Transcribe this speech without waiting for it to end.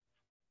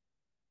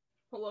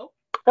Hello?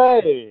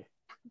 Hey.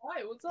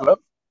 Hi, what's up? Hello?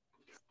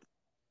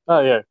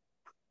 Oh yeah. Can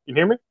you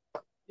hear me?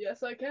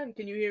 Yes, I can.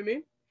 Can you hear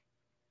me?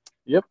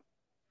 Yep.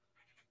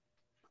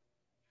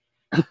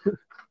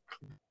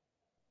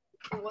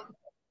 What?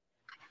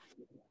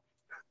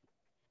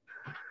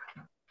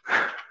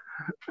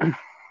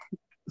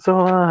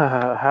 So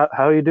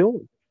how you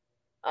doing?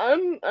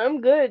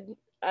 I'm good.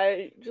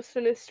 I just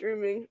finished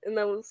streaming, and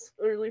that was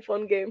a really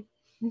fun game.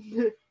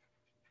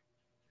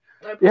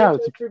 I Yeah, it's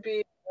apologize for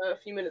being a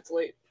few minutes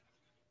late.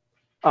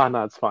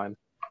 no, it's fine.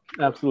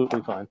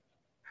 Absolutely fine.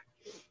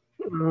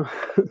 Uh,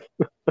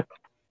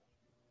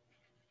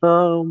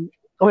 um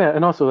oh yeah,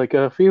 and also like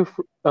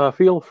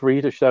feel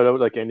free to shout out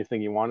like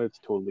anything you want. It's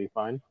totally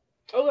fine.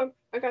 Okay,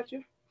 I got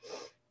you.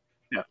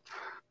 Yeah.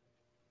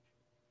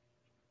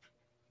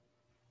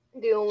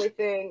 The only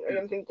thing I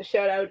can think to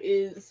shout out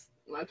is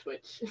my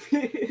Twitch.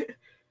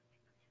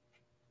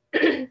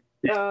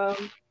 um,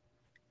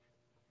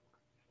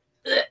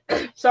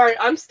 sorry,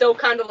 I'm still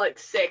kind of like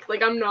sick.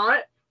 Like I'm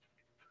not,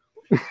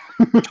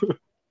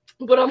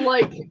 but I'm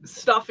like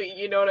stuffy.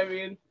 You know what I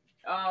mean?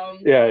 Um,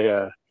 Yeah,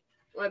 yeah.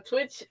 my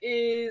Twitch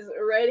is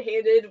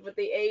red-handed, but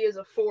the A is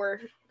a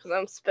 4 because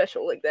I'm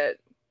special like that.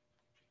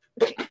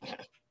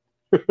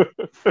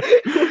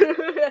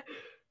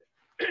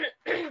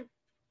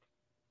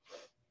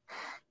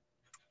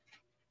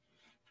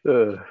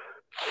 uh,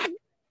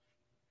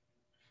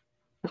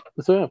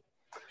 so yeah.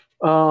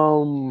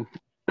 Um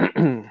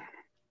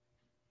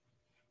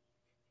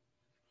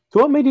so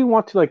what made you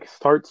want to like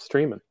start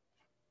streaming?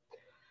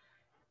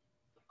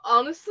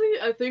 Honestly,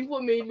 I think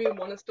what made me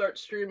want to start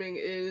streaming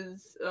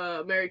is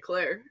Mary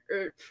Claire,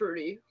 or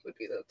Fruity would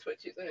be the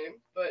Twitch username,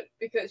 but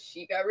because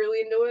she got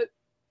really into it,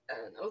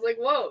 and I was like,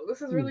 whoa,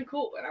 this is Hmm. really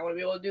cool, and I want to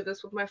be able to do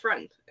this with my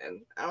friend.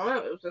 And I don't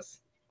know, it was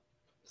just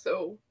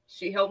so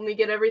she helped me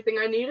get everything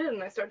I needed,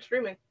 and I started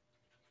streaming.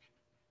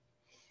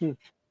 Hmm.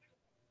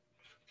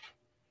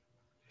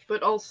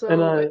 But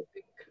And also, I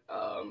think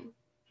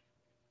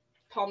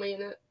Tommy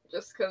in it,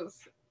 just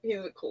because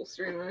he's a cool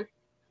streamer.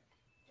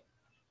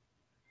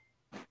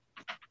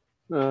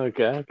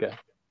 okay, okay.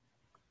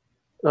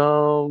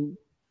 Um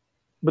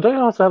But don't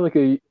you also have like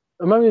a?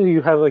 I remember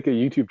you have like a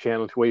YouTube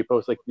channel to where you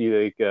post like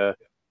videos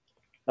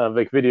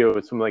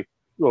from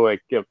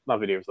not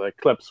videos like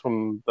clips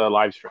from the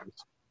live streams.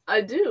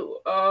 I do.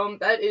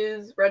 That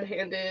is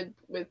red-handed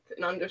with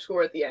an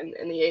underscore at the end,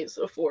 and the A is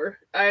a 4.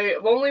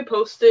 I've only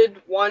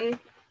posted one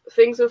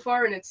thing so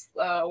far, and it's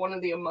one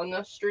of the Among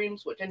Us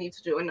streams, which I need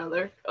to do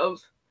another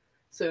of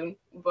soon.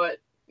 But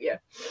yeah,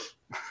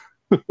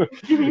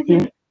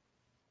 You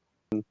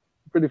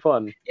pretty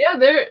fun. yeah,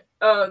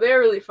 they're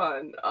really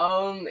fun.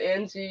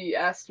 Angie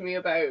asked me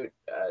about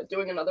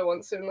doing another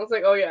one soon. I was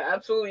like, oh yeah,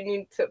 absolutely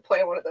need to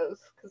play one of those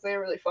because they're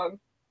really fun.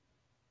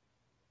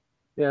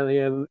 Yeah,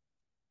 yeah,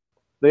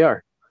 they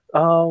are.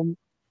 Um,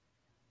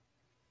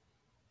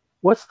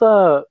 what's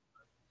the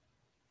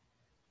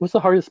what's the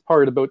hardest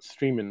part about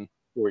streaming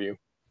for you?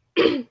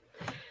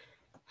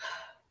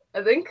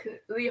 I think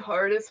the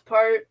hardest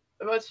part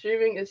about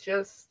streaming is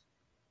just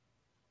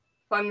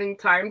finding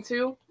time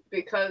to,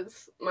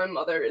 because my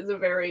mother is a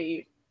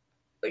very,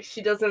 like,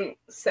 she doesn't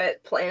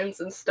set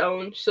plans in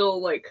stone.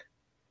 She'll like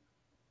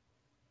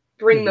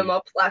bring them Hmm.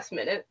 up last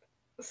minute.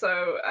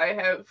 So I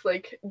have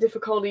like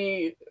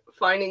difficulty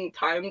finding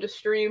time to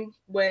stream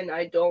when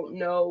I don't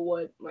know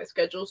what my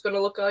schedule is going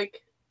to look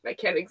like. I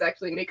can't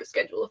exactly make a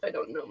schedule if I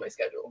don't know my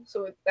schedule.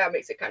 So that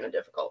makes it kind of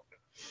difficult.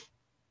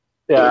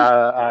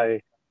 Yeah,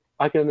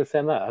 I can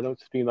understand that. I don't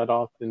stream that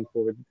often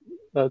for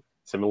a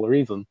similar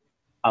reason.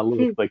 I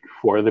live like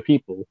for other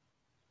people,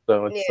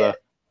 so it's Yeah,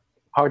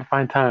 hard to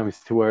find times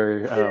to where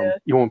yeah,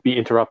 you won't be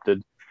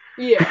interrupted.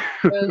 yeah.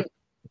 And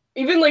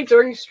even like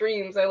during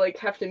streams, I like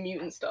have to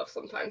mute and stuff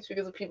sometimes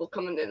because of people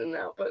coming in and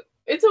out. But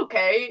it's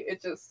okay.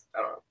 It just,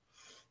 I don't know.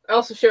 I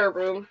also share a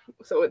room,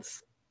 so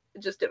it's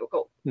just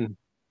difficult. Hmm.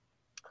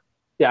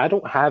 Yeah, I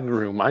don't have a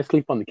room. I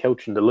sleep on the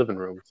couch in the living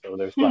room, so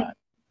there's that.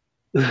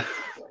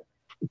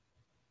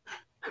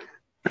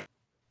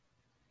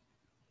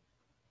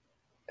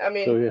 I So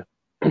mean, yeah.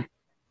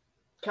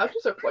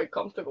 couches are quite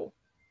comfortable.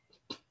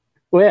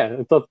 Well, yeah,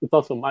 it's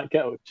also my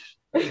couch.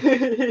 So,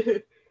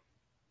 Do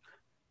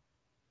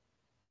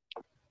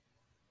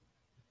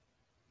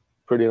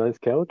pretty nice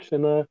couch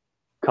and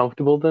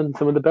comfortable than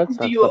some of the beds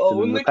I've you slept own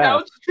in the the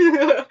couch?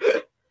 past.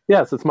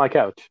 Yes, it's my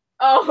couch.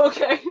 Oh,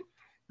 okay.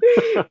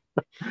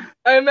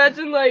 I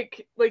imagine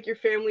like your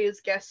family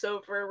is guests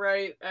over,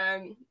 right?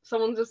 And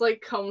someone just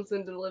like comes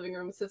into the living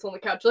room, sits on the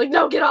couch, like,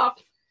 no, get off,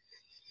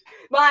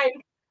 mine,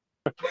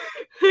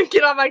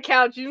 get off my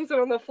couch. You can sit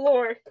on the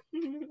floor.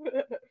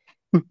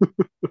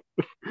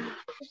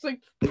 Just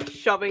like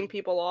shoving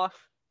people off.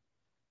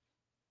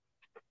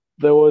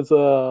 There was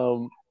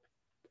um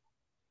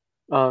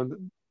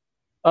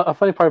a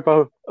funny part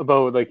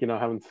about like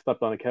having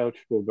slept on a couch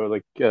for about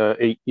like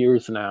 8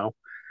 years now.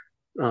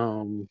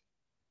 Um,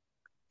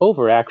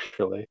 over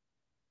actually,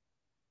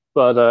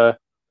 but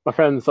my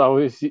friends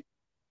always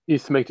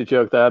used to make the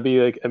joke that I'd be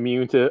like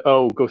immune to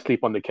go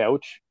sleep on the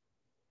couch.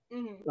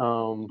 Mm-hmm.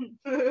 Um,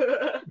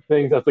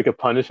 things as like a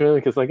punishment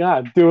because like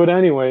do it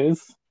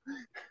anyways.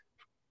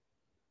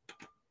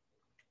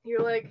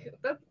 You're like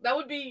that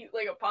would be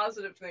like a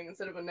positive thing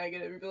instead of a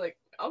negative. You'd be like,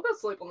 I'll go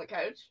sleep on the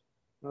couch.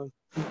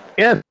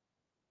 Yeah.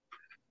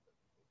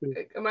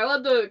 Am I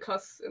allowed to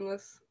cuss in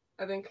this?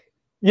 I think.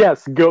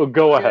 Yes,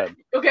 go ahead.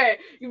 Okay,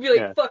 you'd be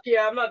like, fuck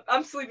yeah,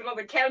 I'm sleeping on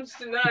the couch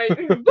tonight.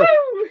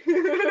 Woo!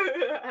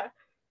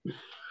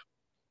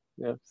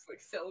 Yeah. Just like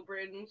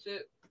celebrating and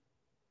shit.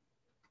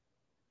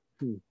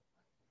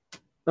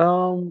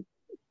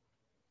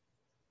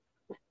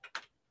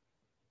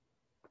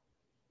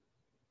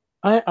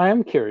 I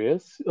am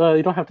curious.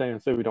 You don't have to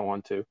answer if you don't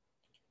want to.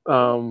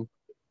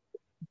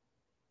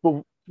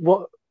 But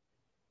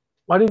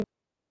why did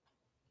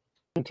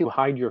you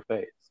hide your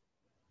face?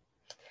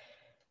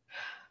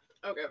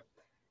 Okay.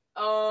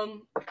 I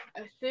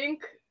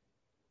think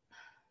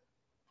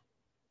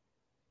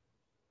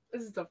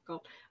this is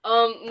difficult.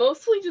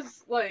 Mostly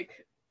just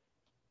like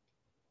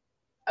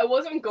I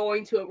wasn't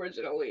going to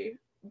originally,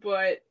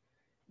 but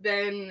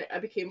then I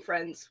became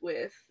friends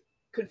with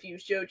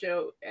Confused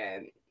JoJo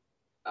and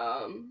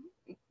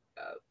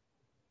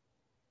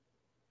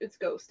it's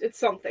Ghost. It's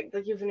something.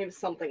 The username is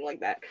something like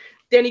that.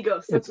 Danny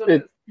Ghost. That's what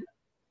it is.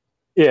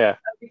 Yeah.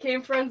 I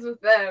became friends with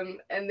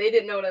them, and they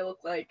didn't know what I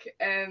looked like,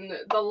 and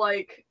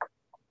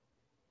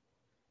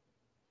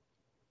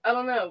I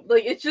don't know.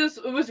 Like, it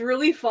was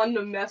really fun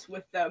to mess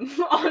with them,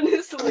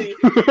 honestly.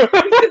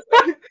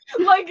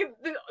 like,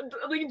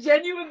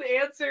 genuine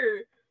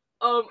answer.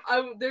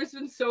 There's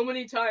been so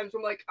many times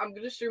where I'm like, I'm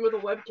gonna stream with a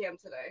webcam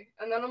today.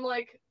 And then I'm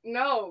like,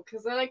 no,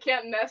 because then I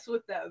can't mess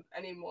with them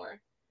anymore.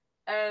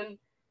 And,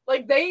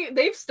 like,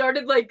 they've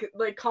started, like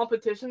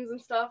competitions and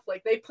stuff.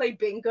 Like, they play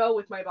bingo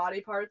with my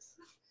body parts.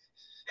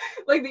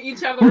 Like, they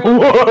each have their own.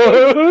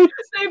 What?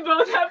 They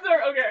both have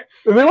their. Okay.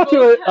 They want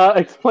you to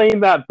explain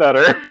that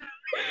better.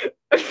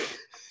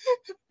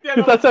 Yeah,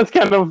 that sounds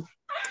kind of.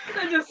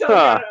 That just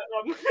sounds kind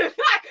of.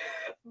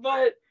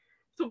 But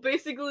so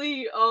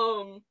basically,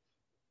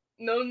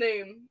 No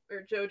Name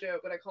or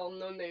JoJo, but I call him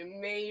No Name,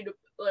 made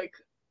like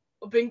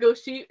a bingo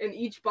sheet, and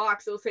each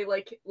box it'll say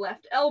like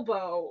left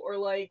elbow or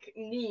like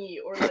knee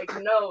or like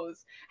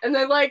nose, and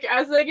then like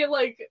as they get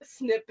like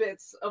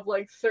snippets of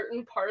like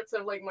certain parts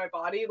of like my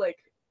body, like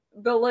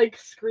they'll like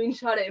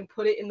screenshot it and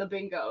put it in the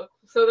bingo.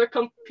 So they're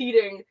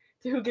competing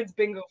to who gets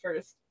bingo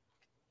first.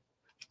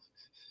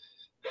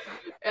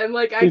 And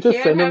like I can't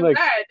have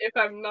that if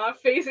I'm not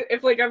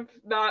I'm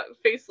not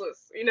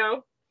faceless, you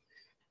know?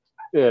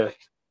 Yeah.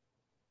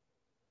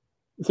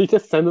 So you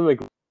just send them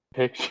like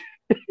pictures.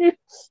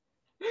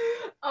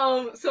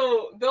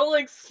 So they'll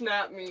like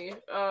snap me.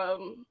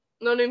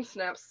 No Name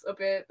snaps a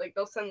bit. Like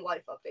they'll send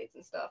life updates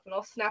and stuff, and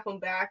I'll snap them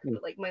back.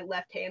 But like my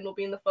left hand will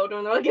be in the photo,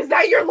 and they're like, "Is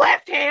that your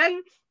left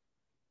hand?"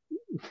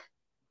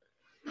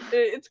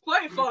 It's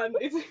quite fun.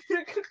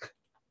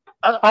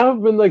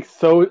 I've been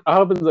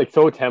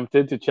so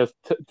tempted to just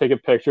take a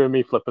picture of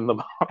me flipping them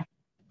off.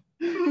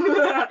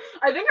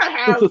 I think I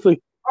have.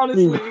 Like,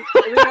 honestly, I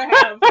think I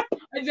have.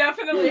 I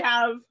definitely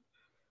have.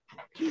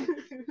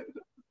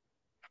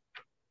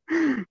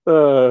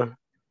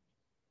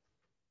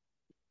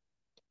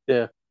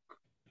 Yeah.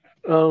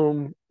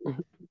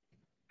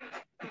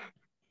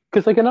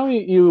 Because like I know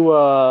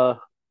you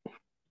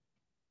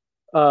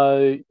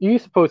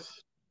used to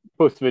post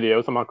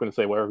videos. I'm not going to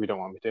say wherever you don't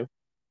want me to.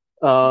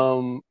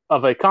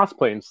 Of like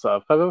cosplay and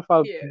stuff. Have you ever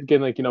thought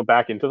getting like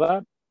back into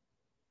that?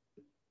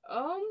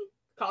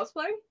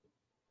 Cosplay?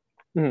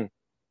 Hmm.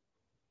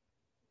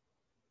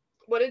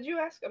 What did you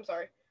ask? I'm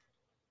sorry.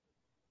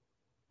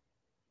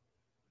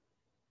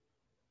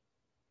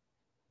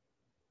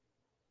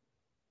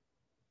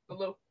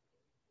 Hello.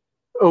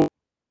 Oh.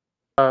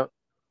 Have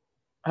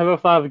you ever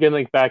thought of getting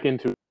like back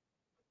into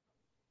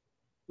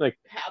like?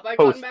 Have I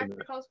gotten back to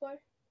cosplay?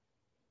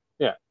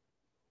 Yeah.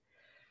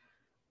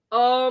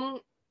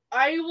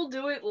 I will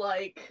do it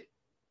like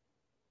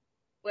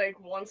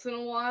once in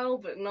a while,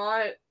 but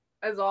not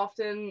as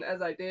often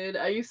as I did.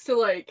 I used to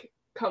like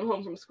come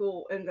home from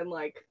school and then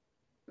like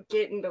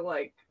get into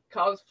like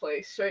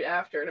cosplay straight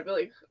after, and I'd be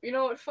like, you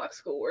know what, fuck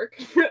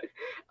schoolwork.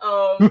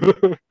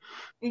 But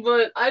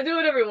I do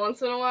it every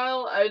once in a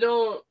while. I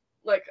don't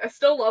like. I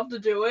still love to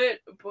do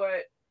it,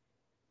 but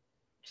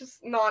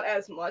just not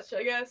as much,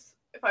 I guess.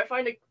 If I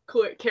find a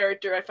cool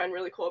character I find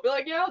really cool, I'll be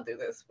like, yeah, I'll do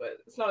this, but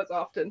it's not as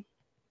often.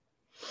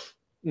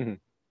 Mm-hmm.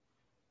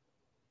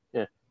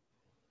 Yeah.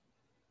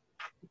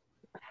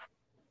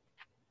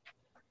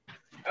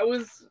 I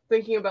was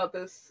thinking about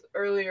this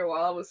earlier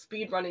while I was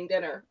speedrunning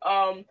dinner.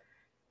 I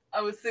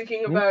was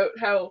thinking about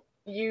how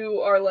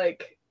you are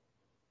like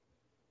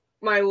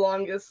my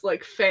longest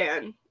like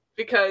fan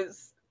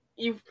because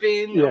you've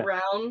been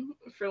around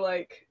for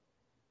like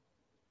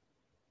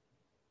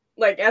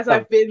as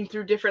I've been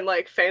through different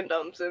like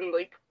fandoms and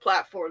like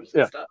platforms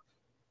and stuff.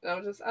 And I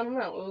was just, I don't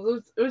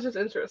know, it was just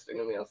interesting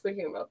to me. I was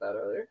thinking about that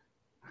earlier.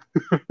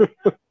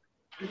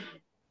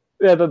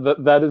 Yeah,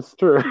 that is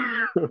true.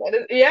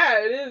 Yeah,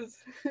 it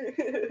is.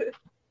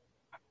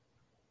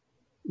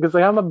 Because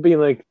like I'm being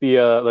like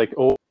the like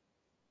old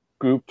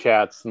group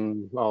chats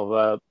and all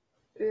that.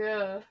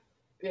 Yeah.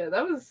 Yeah,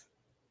 that was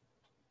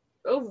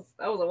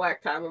a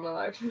whack time in my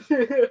life.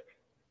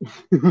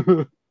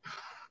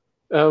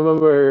 I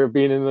remember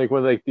being in like one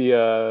of like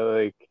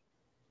the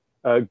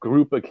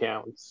group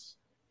accounts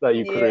that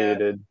you Yeah.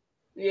 created.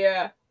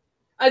 Yeah.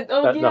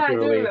 Oh That yeah, nothing I do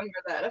really, remember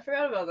that. I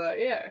forgot about that.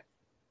 Yeah.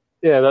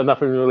 yeah, that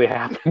nothing really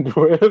happened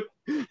with.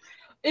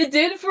 It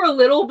did for a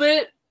little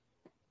bit,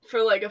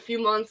 for like a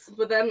few months,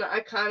 but then I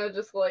kind of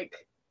just like,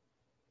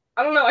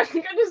 I don't know. I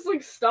think I just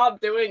like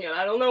stopped doing it.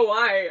 I don't know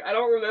why. I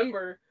don't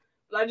remember.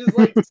 But I just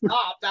like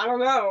stopped. I don't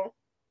know.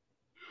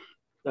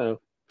 Oh,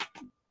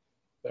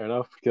 fair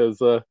enough, because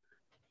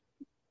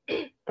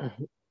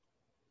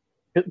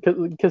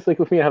like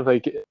with me, I have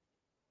like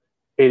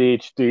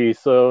ADHD,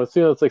 so as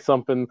soon as it's like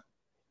something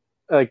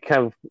like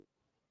kind of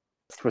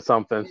for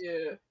something,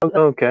 Yeah.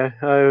 okay,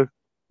 I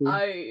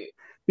I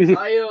usually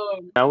I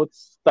now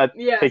it's that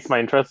take yes. my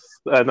interest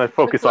and I That's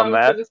focus what I on was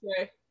that. gonna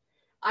say.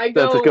 I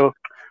Then just go go,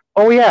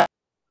 oh yeah, I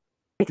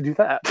need to do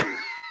that.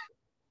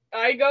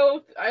 I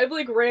have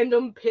like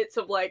random pits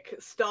of like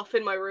stuff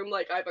in my room.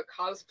 Like I have a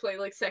cosplay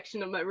like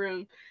section of my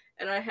room,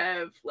 and I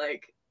have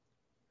like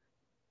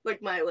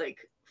my like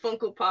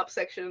Funko Pop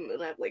section,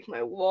 and I have like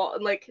my wall,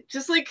 and like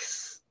just like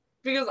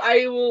because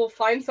I will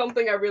find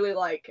something I really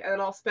like, and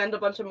then I'll spend a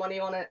bunch of money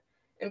on it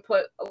and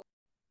put a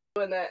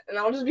in it, and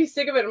I'll just be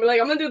sick of it and be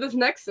like, I'm gonna do this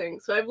next thing.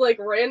 So I have like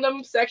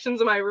random sections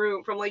of my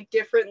room from like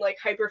different like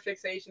hyper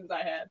fixations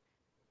I had.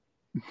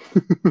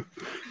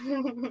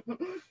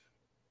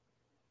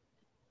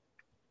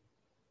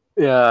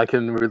 Yeah, I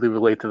can really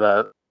relate to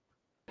that.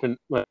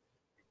 Like,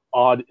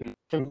 odd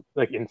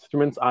like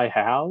instruments I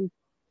have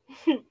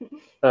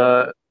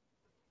uh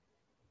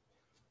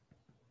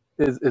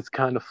is it's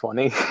kind of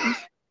funny.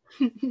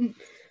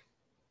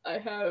 I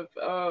have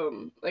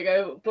like I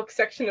have a book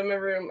section in my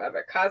room, I have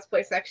a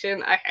cosplay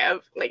section, I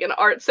have like an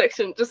art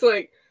section, just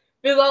like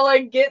because I'll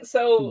like get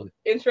so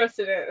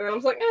interested in it, and I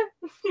was like,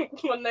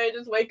 one day I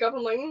just wake up,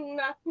 I'm like,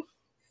 nah,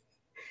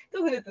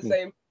 doesn't hit the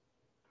same.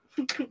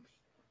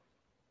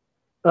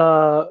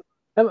 uh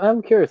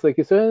I'm curious, like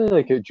is there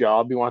like a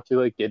job you want to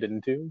like get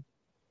into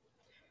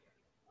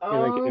in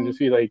like Um,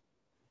 industry like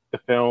the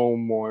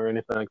film or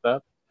anything like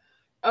that?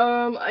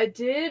 I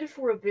did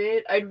for a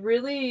bit. I'd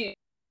really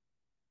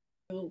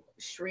do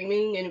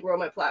streaming and grow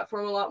my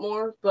platform a lot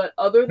more, but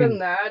other than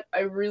that,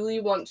 I really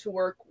want to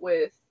work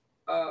with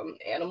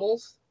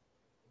animals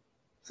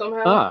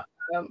somehow. Ah,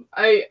 Um,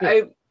 I yeah.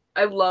 I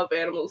I love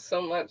animals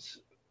so much.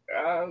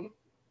 Um,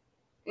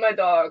 my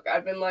dog,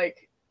 I've been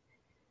like,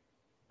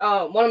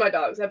 one of my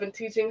dogs, I've been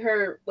teaching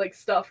her like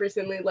stuff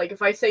recently. Like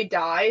if I say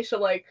die, she'll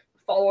like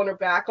fall on her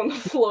back on the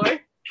floor.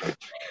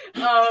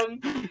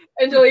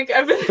 And like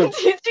I've been So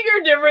teaching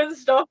her different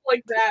stuff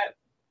like that.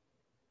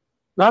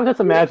 now I'm just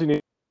imagining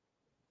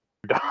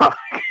your dog.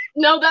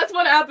 No, that's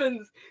what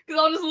happens. Because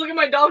I'll just look at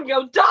my dog and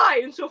go, die!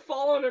 And she'll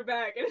fall on her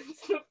back. And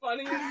it's the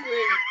funniest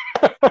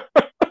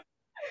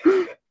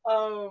thing.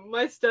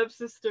 My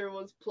stepsister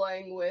was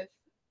playing with,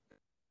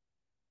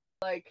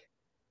 like,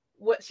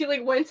 what she,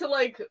 like, went to,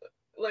 I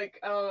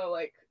don't know,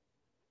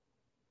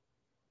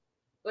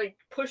 like,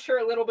 push her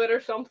a little bit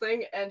or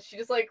something. And she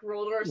just, like,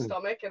 rolled on her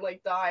stomach and,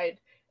 like, died.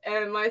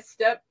 And my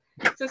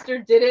stepsister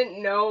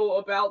didn't know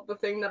about the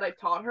thing that I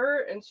taught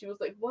her. And she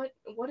was like, what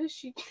is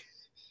she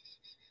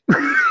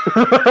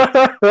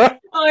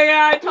Oh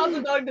yeah, I taught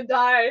the dog to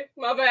die.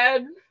 My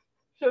bad.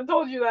 Should have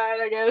told you that,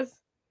 I guess.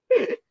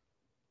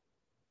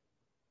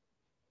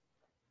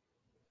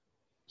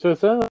 So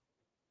is that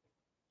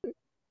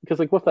because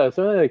like what's that? Is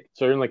there like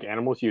certain like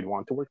animals you'd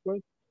want to work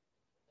with?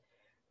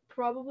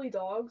 Probably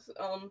dogs.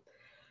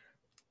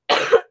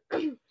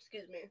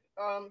 Excuse me.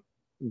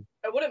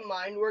 I wouldn't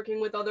mind working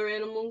with other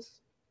animals,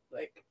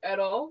 like at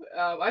all.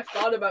 I've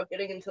thought about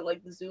getting into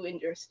like the zoo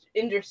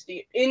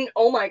industry.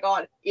 Oh my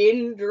god,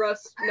 wait.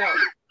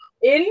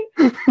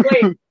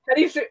 How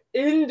do you say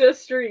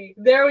industry?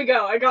 There we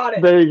go. I got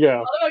it. There you I go.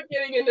 thought about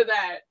getting into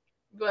that,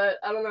 but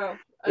I don't know.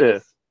 Yeah.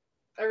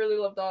 I really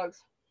love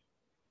dogs.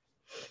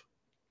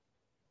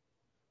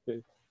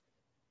 Because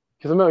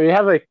remember you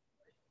have like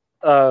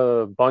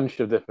a bunch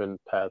of different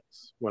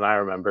pets when I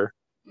remember.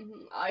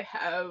 I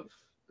have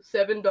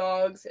 7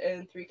 dogs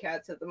and 3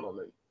 cats at the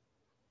moment.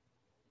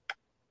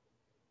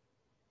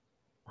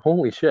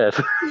 Holy shit.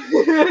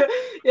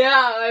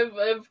 Yeah,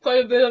 I've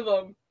quite a bit of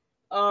them.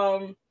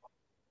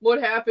 What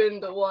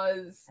happened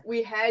was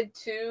we had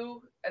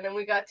 2, and then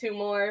we got 2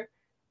 more,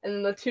 and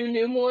then the 2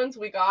 new ones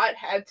we got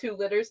had 2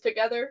 litters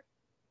together,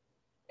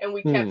 and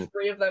we kept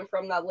 3 of them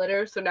from that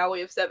litter, so now we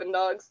have 7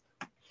 dogs.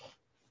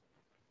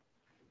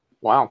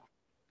 Wow.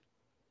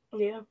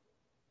 Yeah.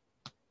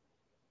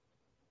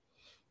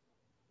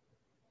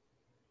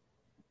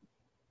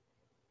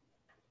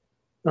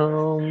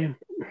 Um.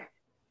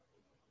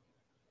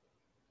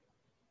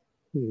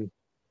 Hmm.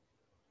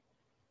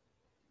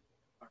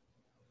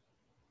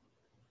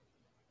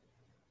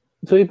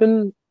 So you've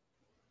been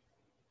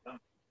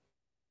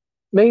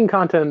making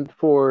content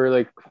for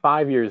like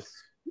 5 years,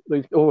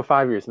 like over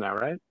 5 years now,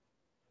 right?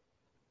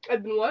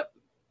 I've been what?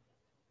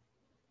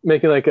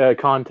 Making like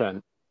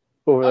content.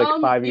 over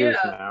like 5 years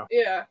Yeah, now.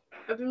 yeah.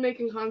 I've been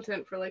making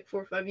content for like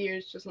 4 or 5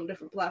 years, just on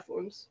different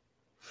platforms.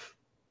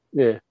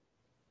 Yeah.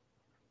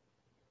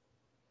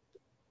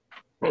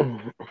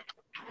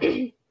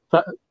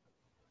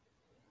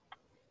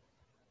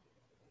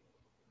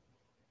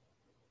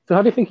 So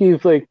how do you think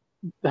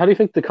how do you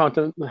think the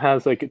content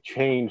has like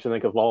changed and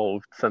like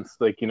evolved since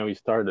like you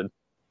started?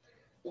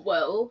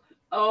 Well,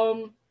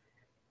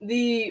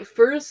 the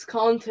first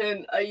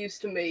content I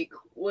used to make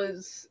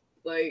was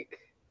like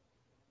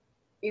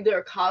either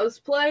a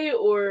cosplay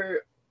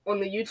or on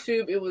the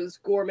YouTube it was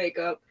gore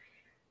makeup.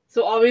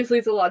 So obviously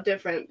it's a lot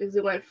different because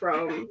it went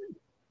from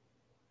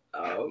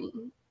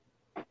um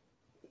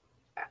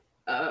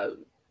uh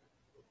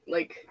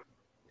like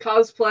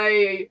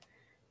cosplay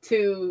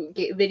to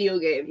video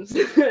games.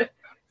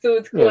 So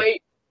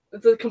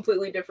it's a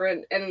completely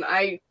different, and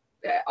I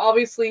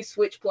obviously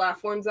switch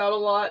platforms out a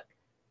lot.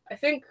 I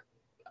think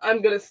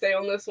I'm gonna stay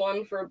on this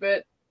one for a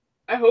bit.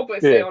 I hope I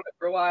stay on it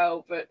for a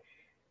while, but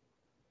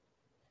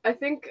I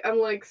think I'm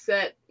like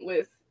set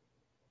with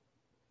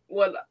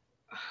what.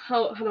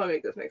 How do I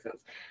make this make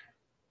sense?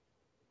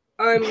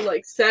 I'm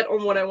like set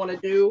on what I want to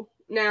do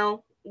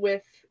now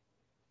within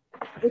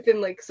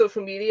like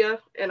social media,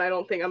 and I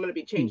don't think I'm gonna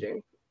be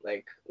changing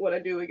like what I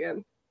do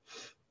again.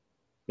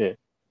 Yeah,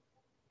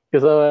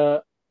 because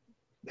I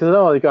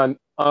know like on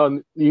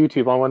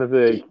YouTube on one of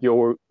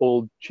your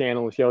old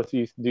channels, you also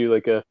used to do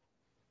like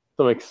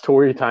some like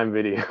story time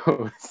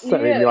videos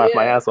that made me laugh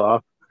my ass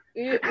off.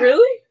 Yeah,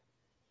 really?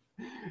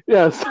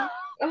 Yes.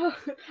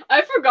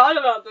 I forgot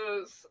about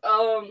those.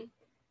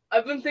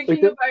 I've been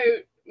thinking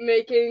about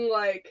making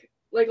like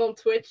on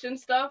Twitch and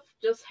stuff,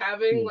 just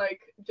having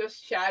like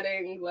just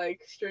chatting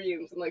like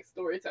streams and like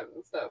story time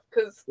and stuff,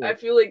 because I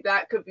feel like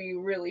that could be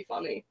really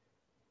funny.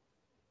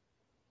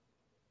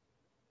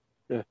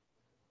 Yeah.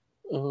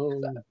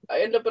 I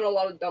end up in a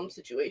lot of dumb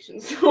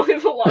situations, so I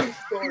have a lot of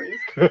stories.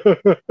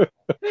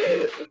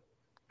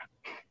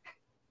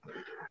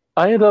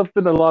 I end up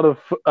in a lot of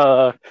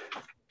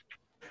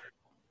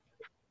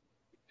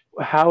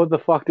how the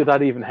fuck did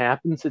that even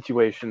happen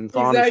situations,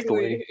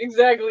 honestly.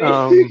 Exactly.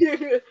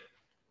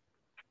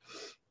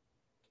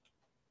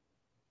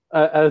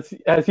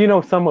 As you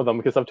know some of them,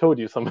 because I've told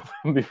you some of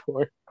them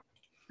before.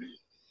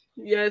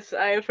 Yes,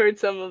 I have heard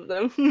some of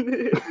them.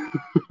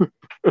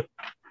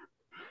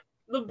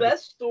 The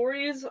best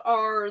stories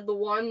are the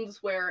ones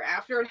where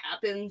after it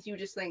happens, you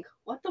just think,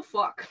 what the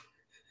fuck?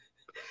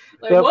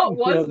 Like, what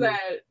was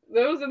that?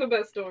 Those are the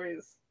best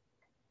stories.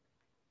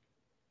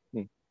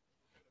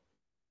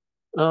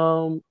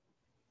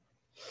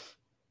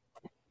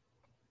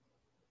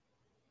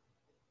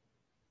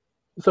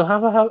 So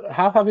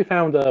how have you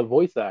found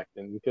voice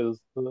acting? Because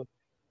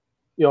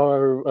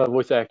you're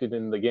voice acting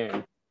in the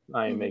game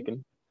I am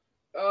making.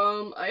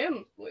 I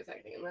am voice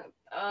acting in that.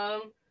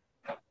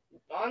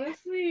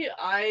 Honestly,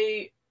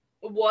 I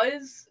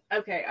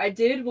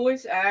did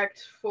voice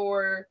act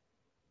for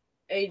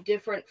a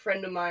different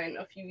friend of mine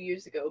a few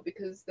years ago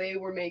because they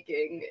were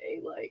making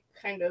a like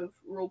kind of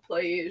role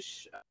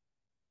play-ish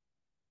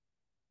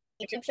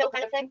YouTube show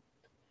kind of thing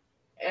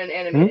and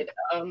animated.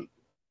 And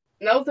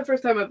that was the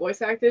first time I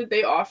voice acted.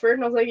 They offered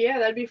and I was like, yeah,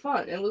 that'd be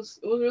fun. It was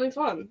really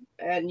fun.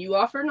 And you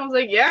offered and I was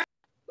like, yeah,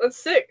 that's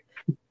sick.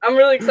 I'm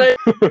really excited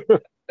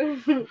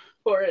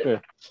for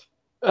it.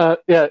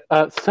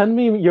 Send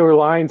me your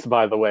lines,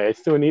 by the way. I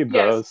still need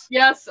those.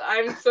 Yes,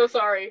 I'm so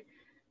sorry.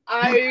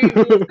 I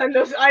will send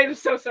those. I am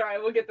so sorry. I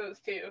will get those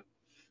too.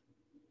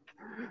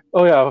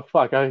 Oh yeah,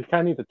 fuck. I kind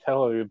of need to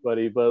tell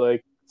everybody, but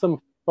like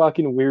some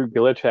fucking weird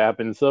glitch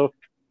happened, so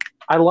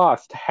I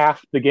lost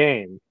half the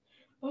game.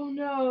 Oh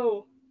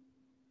no.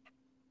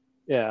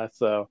 Yeah,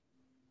 so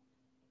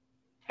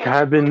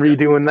I've been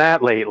redoing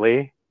that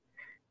lately.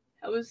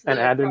 And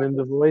adding in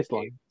the voice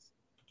lines.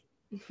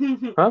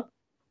 Huh?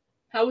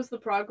 How is the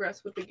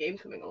progress with the game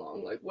coming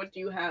along? Like, what do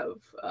you have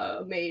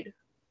made?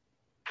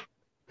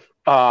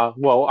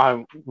 Well,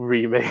 I'm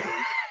remaking.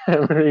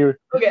 Doing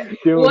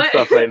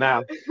stuff right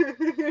now.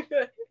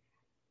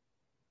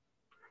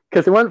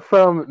 Because it went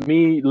from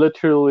me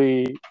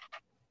literally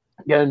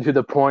getting to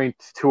the point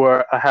to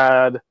where I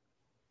had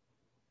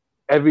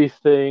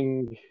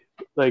everything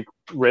like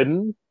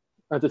written.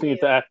 I just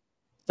needed to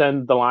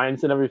send the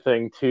lines and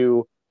everything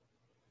to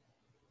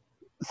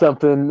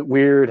something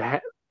weird,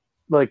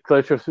 like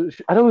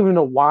glitch. I don't even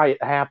know why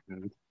it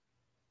happened.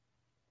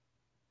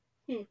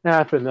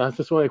 Happened. I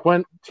just like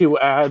went to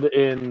add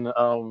in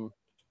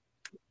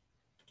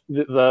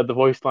the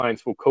voice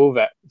lines for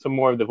Kovac, some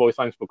more of the voice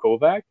lines for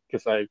Kovac,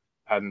 because I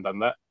hadn't done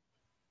that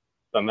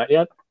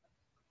yet.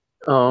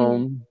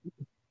 Done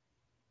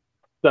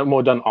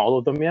all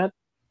of them yet.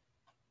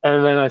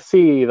 And then I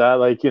see that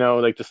like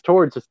the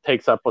storage just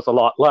takes up was a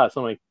lot less.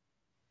 I'm like,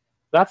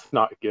 that's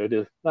not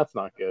good. That's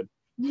not good.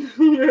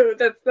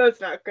 that's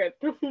not good.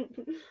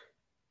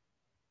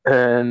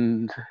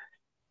 And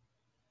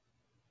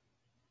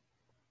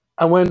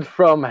I went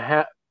from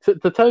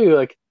to tell you,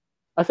 like,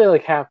 I say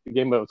like half the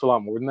game, but it's a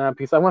lot more than that,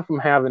 because I went from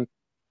having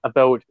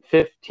about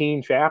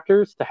 15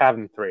 chapters to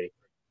having 3.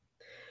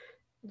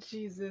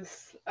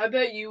 Jesus. I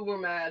bet you were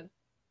mad.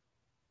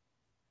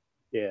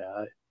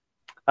 Yeah,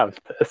 I was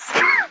pissed.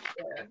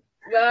 Yeah.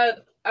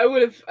 That I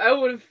would have I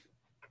was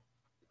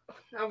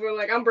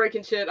like, I'm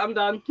breaking shit. I'm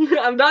done.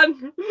 I'm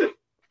done.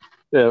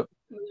 Yeah, Like,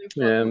 fuck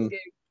this and game.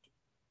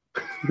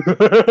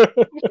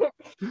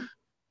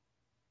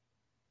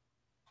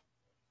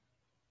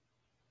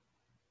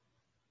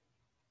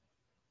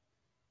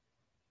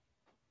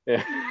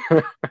 yeah.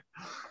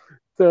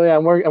 So yeah,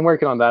 I'm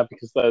working on that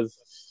because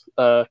that's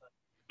I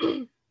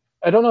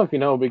don't know if you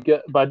know,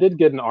 but I did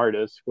get an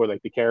artist for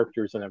like the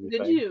characters and Did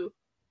everything. you?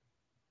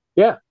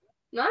 Yeah,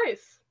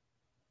 Nice.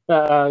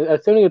 I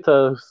still need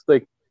to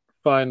like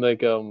find like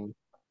time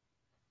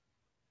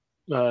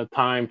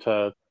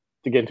to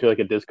get into like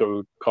a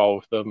Discord call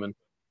with them and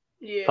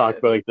talk Yeah.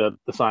 about like the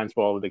science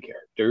for all of the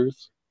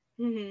characters.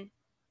 Hmm.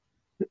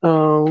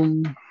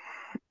 Um,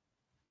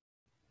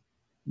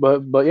 but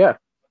yeah,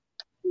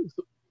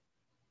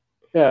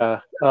 yeah.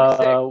 Sick.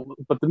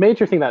 But the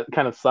major thing that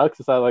kind of sucks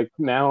is that like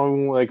now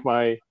like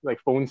my like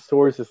phone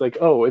stores is like,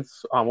 oh,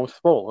 it's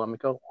almost full. I'm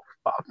like, oh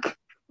fuck.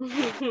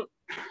 If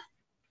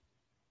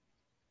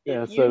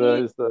Yeah, you so need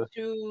there's the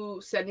to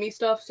send me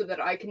stuff so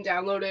that I can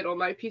download it on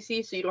my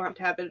PC so you don't have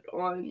to have it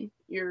on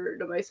your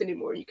device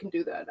anymore, you can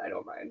do that. I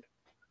don't mind.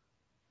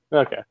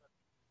 okay.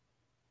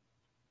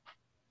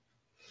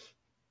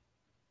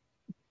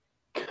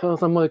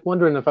 Because I'm like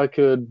wondering if I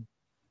could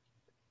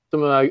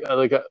something like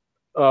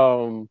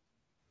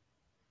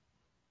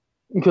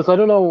because I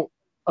don't know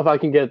if I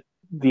can get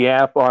the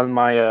app on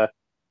my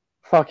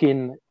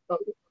fucking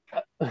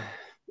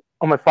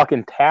on my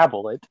fucking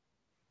tablet.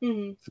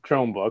 Hmm. It's a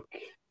Chromebook.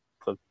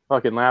 It's a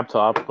fucking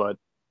laptop, but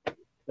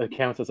it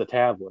counts as a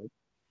tablet.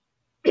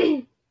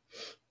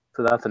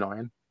 So that's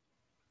annoying.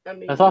 I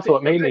mean, That's you also could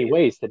what made try me it.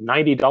 waste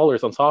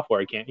 $90 on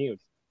software I can't use.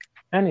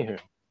 Anywho,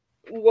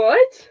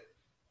 What?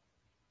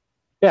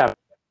 yeah,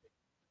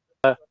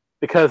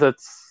 because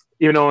it's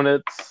even though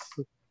it's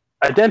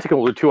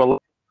identical to a,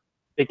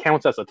 it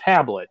counts as a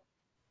tablet.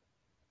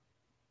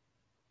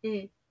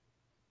 Mm.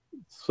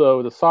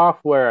 So the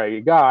software I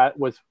got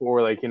was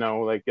for like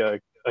like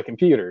a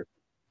computer.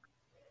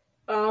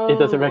 It doesn't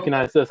Oh, okay.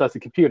 recognize this as a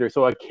computer,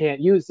 so I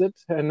can't use it,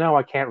 and now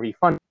I can't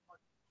refund it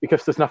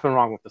because there's nothing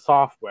wrong with the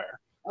software.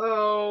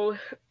 Oh.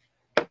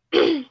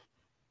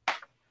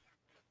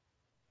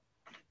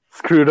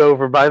 Screwed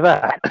over by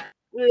that.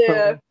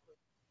 Yeah.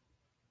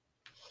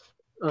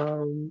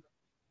 um,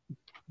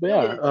 but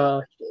That yeah, is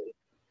tough, actually.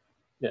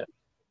 yeah.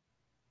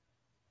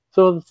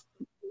 So it's,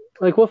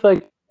 like with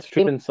like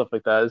stream and stuff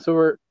like that, so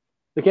we're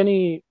like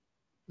any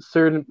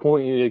certain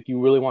point like you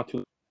really want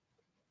to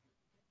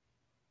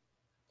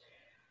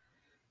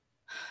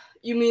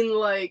You mean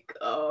like,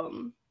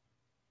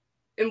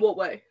 in what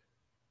way?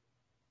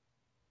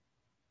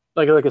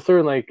 like a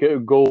certain like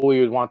goal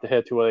you would want to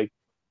hit to like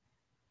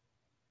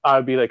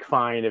I'd be like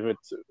fine if it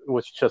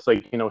was just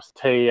like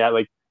stay at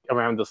like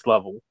around this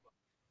level.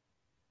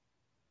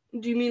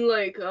 Do you mean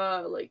like,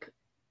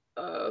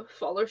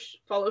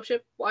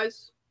 fellowship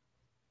wise?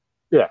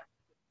 Yeah.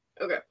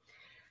 Okay.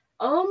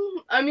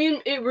 I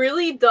mean, it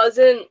really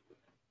doesn't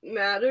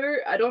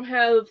matter. I don't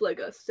have like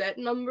a set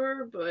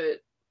number,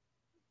 but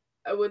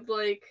I would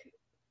like.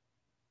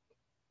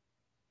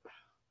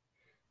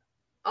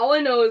 All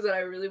I know is that I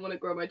really want to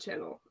grow my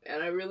channel,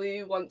 and I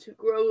really want to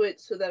grow it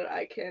so that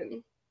I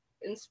can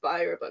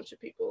inspire a bunch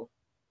of people.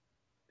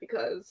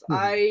 Because Mm-hmm.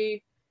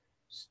 I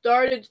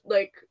started,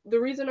 like, the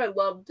reason I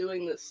love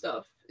doing this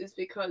stuff is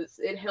because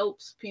it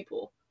helps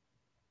people.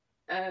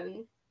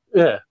 And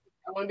Yeah.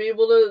 I want to be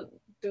able to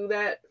do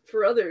that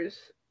for others.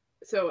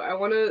 So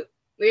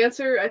the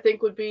answer I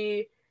think would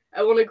be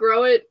I want to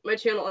grow my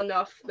channel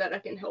enough that I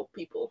can help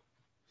people,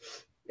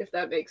 if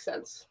that makes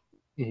sense.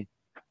 Mm-hmm.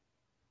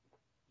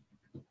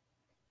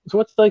 So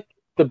what's like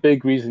the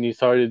big reason you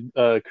started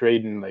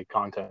creating like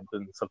content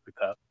and stuff like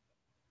that?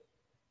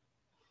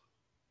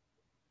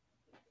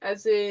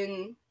 As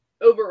in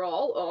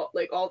overall,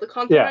 like all the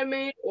content Yeah. I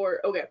made, or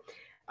okay.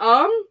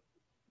 Um,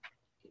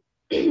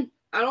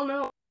 I don't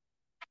know.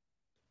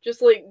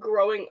 Just like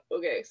growing.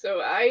 Okay, so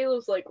I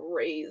was like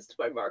raised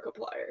by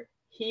Markiplier.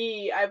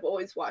 I've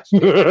always watched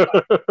him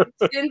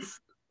since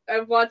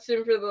I've watched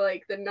him for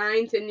the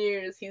 9-10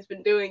 years he's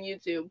been doing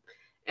YouTube,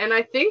 and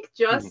I think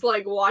just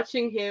like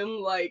watching him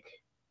like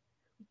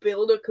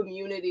build a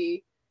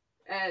community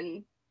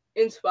and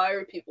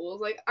inspire people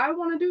was like I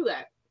want to do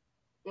that,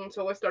 and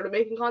so I started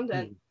making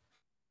content.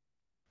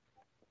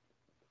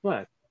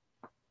 What?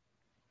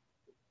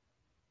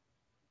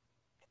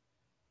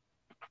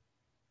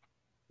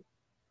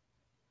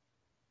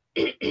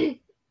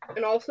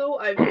 And also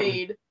I've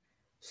made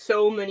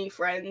so many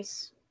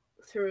friends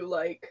through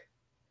like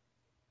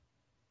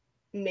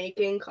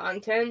making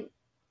content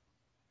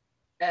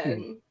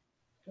and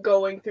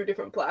going through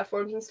different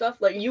platforms and stuff,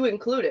 like you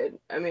included.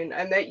 I mean,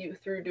 I met you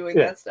through doing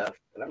Yeah. that stuff,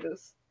 and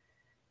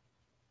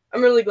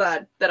I'm really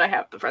glad that I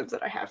have the friends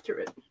that I have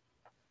through it.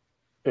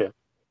 Yeah.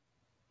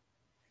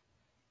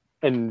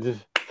 And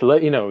just to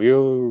let you know,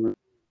 you're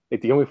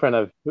like the only friend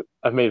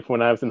I've made from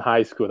when I was in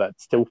high school that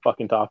still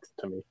fucking talks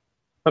to me.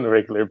 on a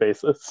regular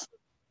basis.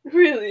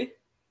 Really?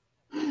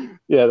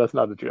 Yeah, that's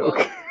not a joke.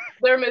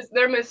 Well,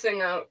 they're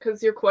missing out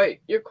because you're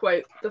quite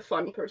the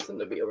fun person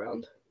to be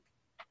around.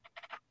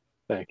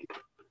 Thank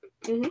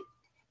you.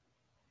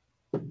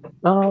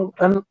 Mm-hmm.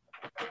 And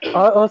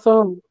I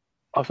also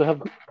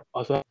have a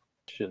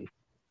question.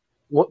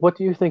 What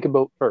do you think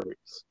about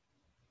furries?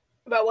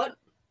 About what?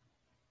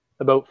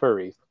 About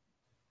furries?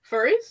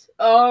 Furries?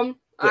 Yeah.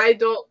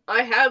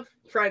 I have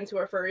friends who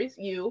are furries.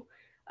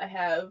 I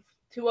have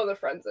 2 other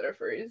friends that are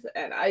furries,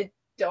 and I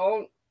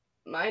don't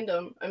mind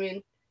them. I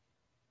mean,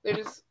 they're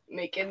just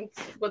making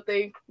what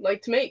they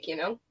like to make, you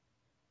know?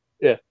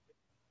 Yeah.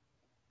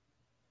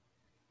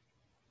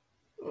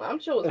 Well, I'm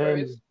chill with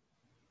furries.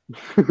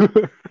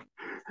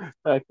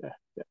 Okay.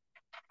 Yeah.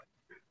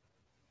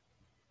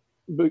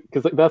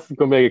 Because that's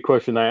gonna be a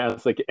question I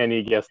ask like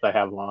any guest I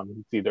have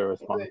on. See their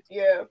response.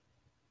 Yeah.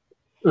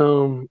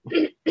 Um.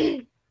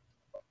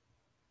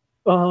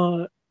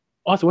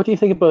 Also, what do you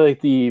think about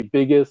like the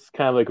biggest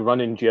kind of like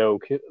running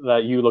joke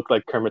that you look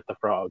like Kermit the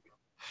Frog?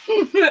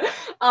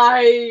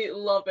 I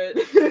love it.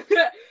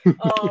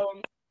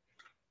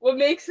 What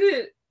makes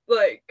it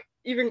like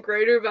even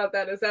greater about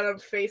that is that I'm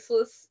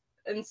faceless,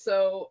 and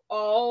so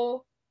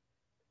all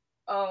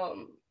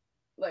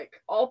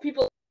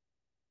people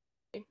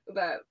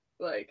that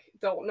like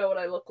don't know what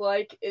I look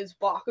like is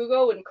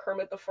Bakugo and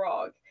Kermit the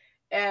Frog,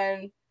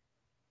 and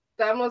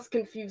that must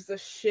confuse the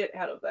shit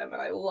out of them,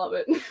 and I love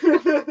it.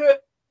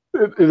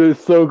 It is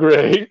so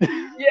great.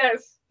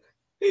 Yes.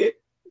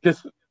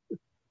 Just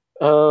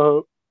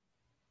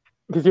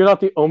because you're not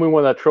the only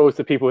one that trolls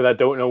the people that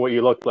don't know what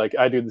you look like.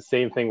 I do the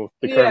same thing with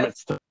the Kermit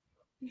stuff.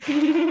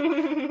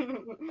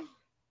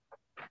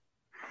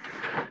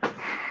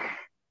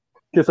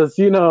 Because as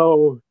you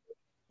know,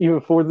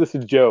 even for this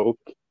joke,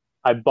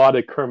 I bought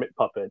a Kermit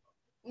puppet.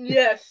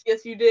 Yes,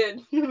 you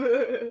did.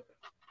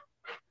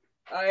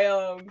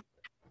 I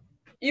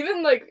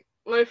even like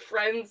my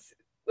friends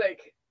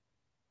like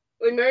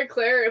Mary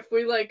Claire, if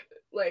we like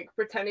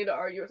pretending to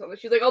argue or something,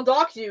 she's like, "I'll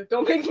dox you.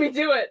 Don't make me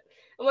do it."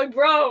 I'm like,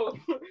 "Bro,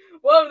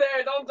 whoa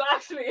there, don't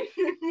dox me."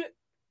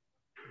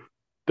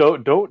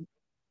 Don't.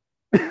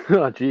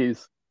 Oh,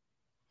 jeez.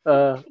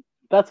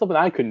 That's something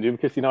I couldn't do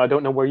because I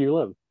don't know where you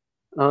live.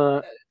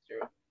 That is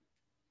true.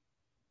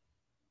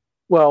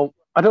 Well,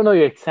 I don't know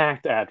your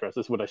exact address.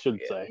 Is what I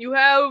should say. You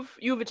have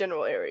a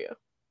general area.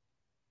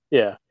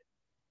 Yeah,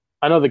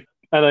 I know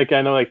I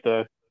know like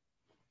the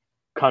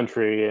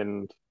country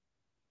and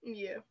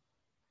Yeah.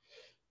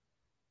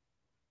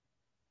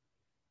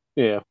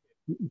 yeah.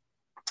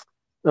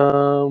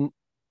 Um.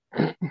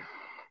 Have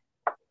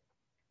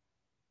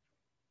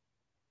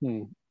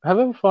you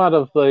ever thought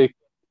of like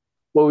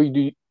what would you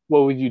do?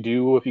 What would you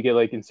do if you get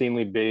like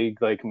insanely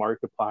big, like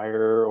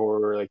Markiplier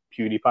or like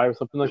PewDiePie or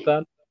something like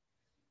that?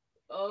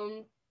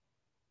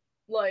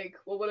 Like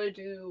what would I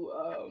do?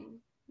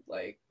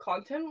 Like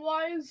content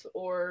wise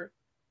or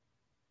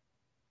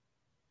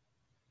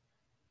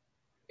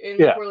in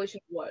Yeah, correlation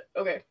to what?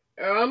 Okay.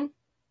 I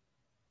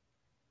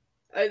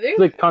it's think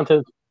like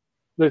content.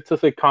 It's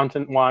just like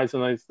content wise,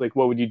 and it's like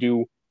what would you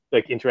do?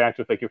 Like interact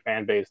with like your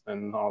fan base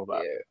and all of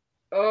that. yeah.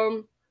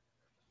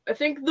 I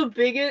think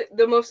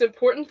the most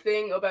important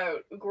thing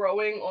about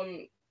growing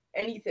on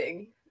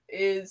anything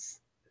is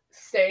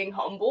staying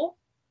humble,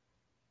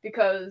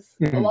 because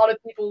a Mm-hmm. lot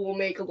of people will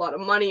make a lot of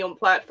money on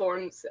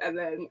platforms and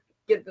then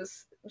get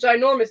this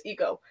ginormous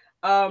ego.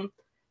 And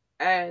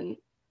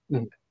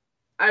Mm-hmm.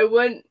 I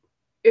wouldn't,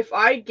 if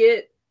I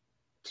get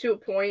to a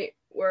point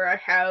where I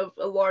have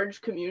a large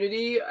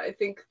community, I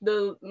think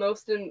the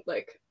most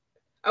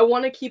I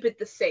want to keep it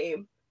the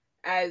same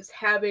as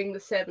having the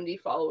 70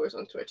 followers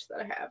on Twitch that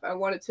I have. I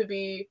want it to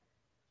be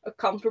a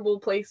comfortable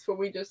place where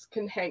we just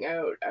can hang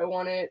out. I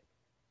want it,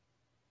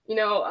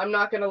 I'm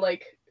not going to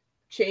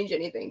change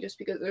anything just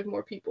because there's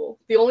more people.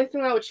 The only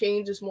thing that would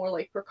change is more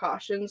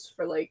precautions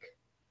for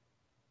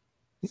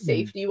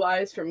safety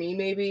wise for me,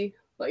 maybe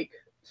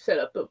set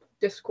up a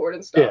Discord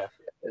and stuff,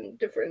 Yeah. and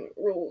different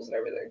rules and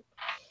everything.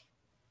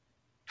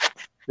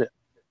 Yeah.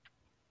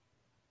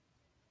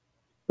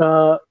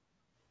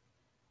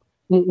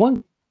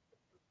 One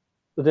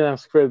thing I'm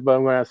scared, but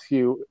I'm going to ask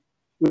you: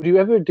 would you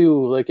ever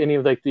do like any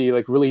of like the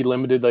like really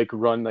limited like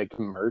run like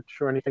merch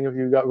or anything if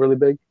you got really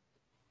big?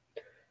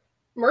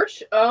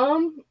 Merch?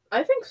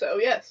 I think so,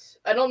 yes.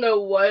 I don't know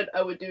what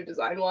I would do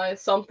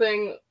design-wise.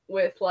 Something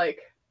with,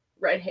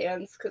 red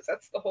hands, because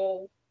that's the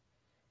whole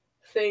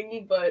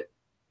thing, but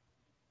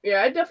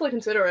yeah, I'd definitely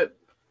consider it.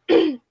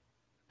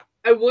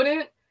 I'd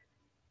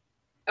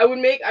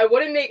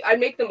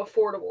make them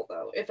affordable,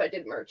 though, if I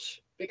did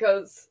merch,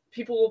 because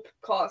people will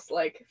cost,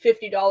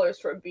 $50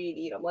 for a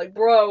beanie, and I'm like,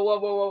 bro,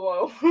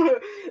 whoa.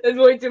 That's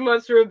way too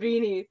much for a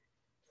beanie.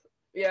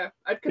 Yeah,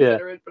 I'd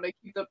consider it, but I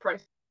keep the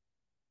price.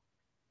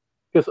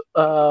 Because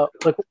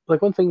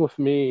like one thing with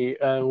me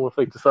and with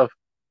like the stuff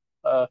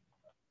that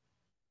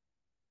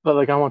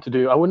like I want to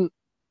do, I wouldn't,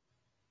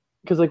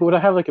 because like would I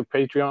have like a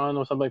Patreon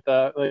or something like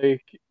that?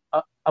 Like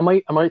I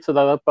might set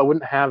that up, but I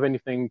wouldn't have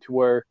anything to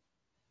where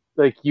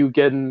like you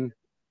getting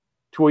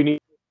to where you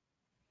need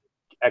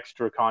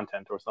extra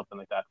content or something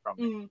like that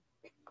from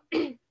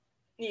me.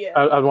 Yeah.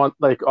 I want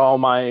like all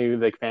my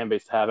like fan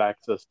base to have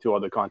access to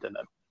other content.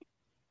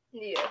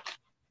 Yeah.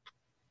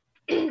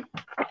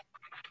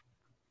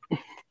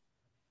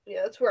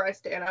 Yeah, that's where I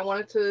stand. I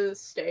want it to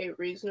stay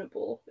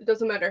reasonable. It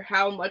doesn't matter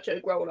how much I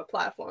grow on a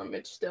platform,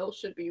 it still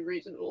should be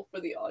reasonable for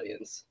the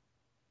audience.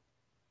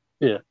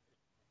 Yeah.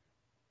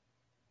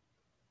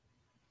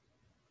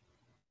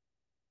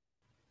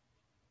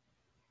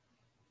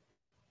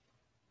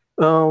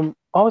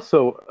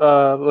 Also,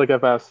 like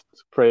I've asked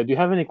Freya, do you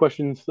have any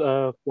questions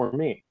for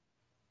me?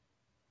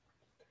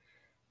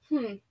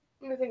 Let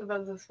me think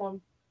about this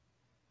one.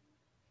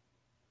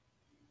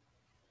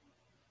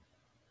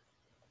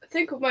 I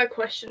think my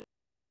question,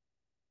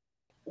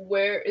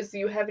 do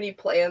you have any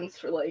plans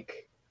for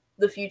like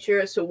the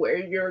future as to where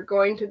you're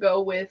going to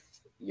go with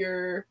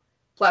your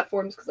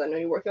platforms? Because I know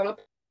you're working on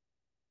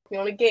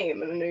a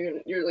game, and I know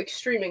you're like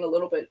streaming a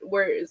little bit.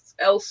 Where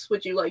else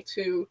would you like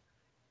to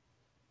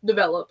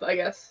develop? I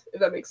guess, if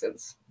that makes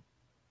sense.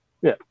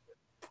 Yeah.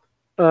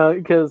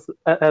 Because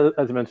as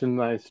I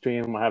mentioned, I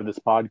stream. I have this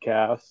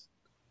podcast.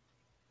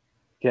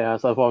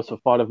 Yes, I've also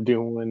thought of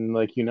doing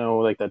like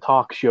like the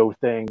talk show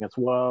thing as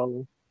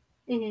well.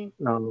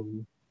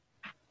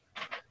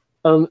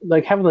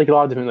 Like having like a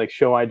lot of different like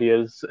show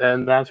ideas,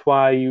 and that's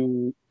why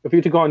if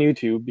you to go on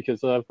YouTube,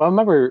 because I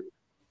remember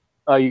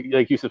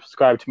you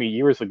subscribed to me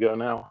years ago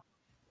now.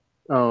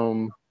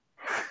 Don't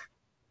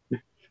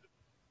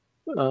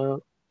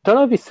know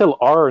if you still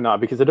are or not,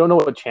 because I don't know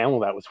what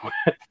channel that was with.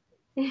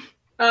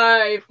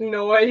 I have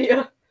no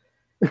idea.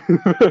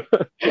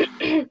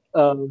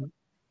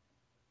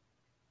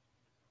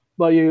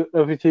 But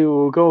if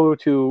you go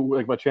to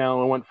like my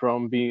channel, I went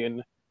from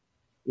being,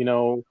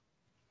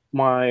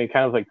 my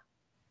kind of like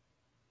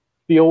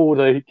the old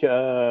like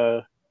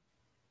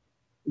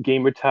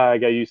gamer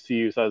tag I used to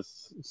use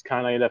as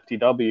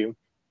Sky9FTW.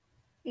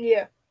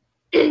 Yeah.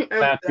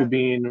 That to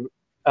being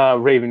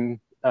Raven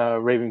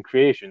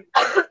Creation.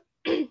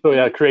 So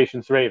yeah,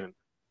 Creations Raven.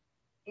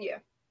 Yeah.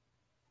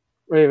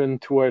 Raven,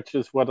 to which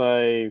is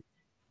it's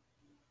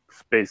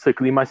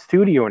basically my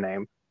studio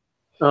name.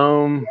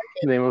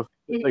 Name of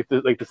like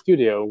the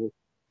studio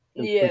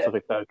and stuff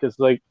like that. Because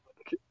like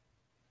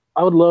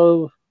I would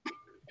love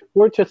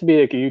for it just to be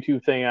like a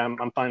YouTube thing.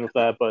 I'm fine with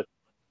that, but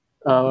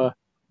like,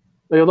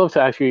 I'd love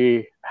to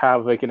actually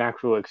have like an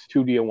actual like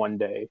studio one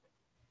day,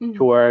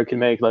 to where I can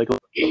make like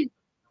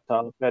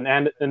stuff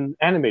and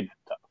animated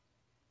stuff.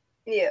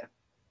 Yeah,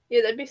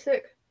 that'd be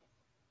sick.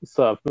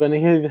 Stuff, but then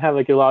you have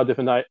like a lot of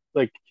different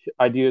like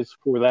ideas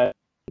for that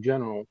in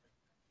general.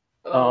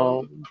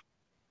 Do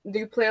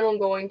you plan on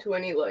going to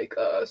any like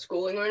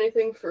schooling or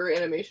anything for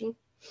animation?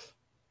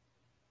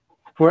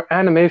 For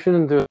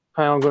animation, do I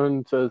plan on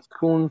going to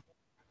school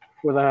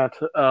for that?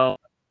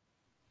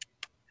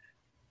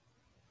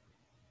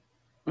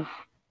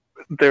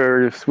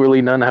 There's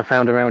really none I've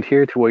found around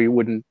here to where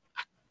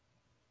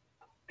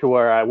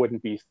I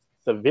wouldn't be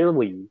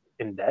severely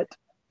in debt.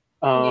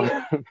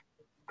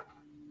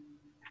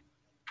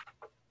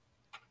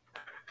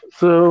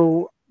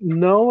 So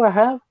no, I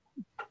have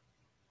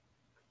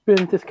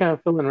been just kind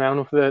of filling around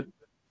with it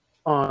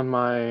on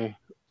my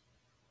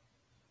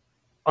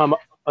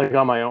like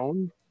on my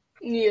own.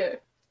 Yeah.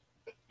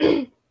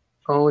 To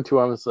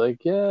I was like,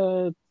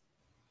 yeah, it's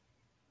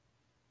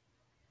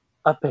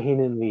a pain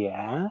in the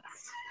ass.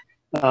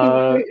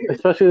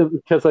 Especially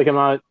because like I'm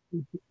not,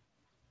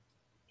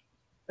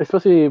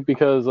 especially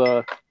because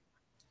I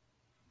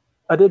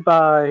did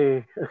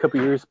buy a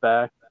couple years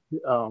back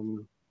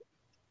an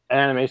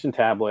animation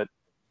tablet,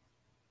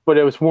 but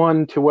it was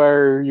one to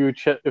where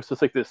it was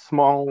just like this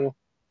small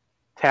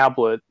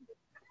tablet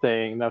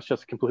thing that was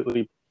just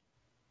completely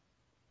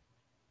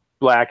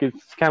black. It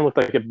kind of looked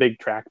like a big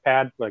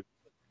trackpad, like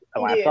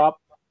a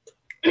laptop.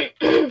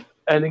 And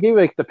they gave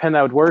me like the pen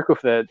that would work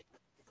with it,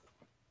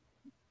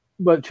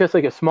 but just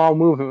like a small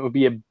movement would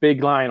be a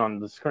big line on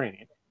the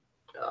screen.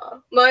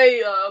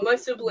 My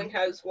sibling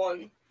has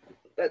one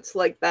that's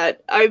like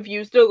that. I've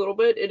used it a little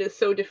bit. It is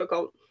so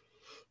difficult.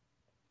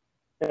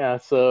 Yeah,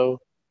 so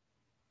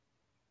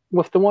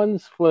with the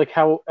ones for like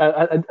how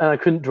I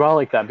couldn't draw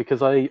like that,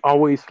 because I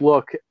always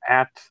look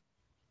at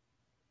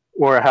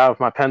where I have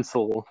my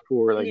pencil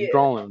for like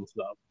drawing and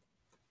stuff.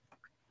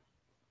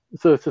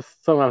 So it's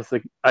just sometimes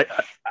like I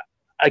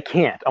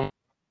can't.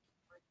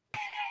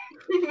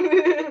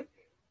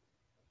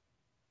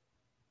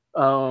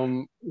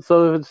 So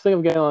it's thinking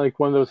of getting like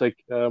one of those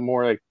like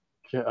more like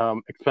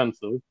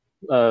expensive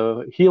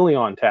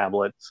Helion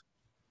tablets,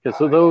 because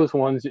those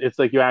ones, it's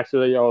like you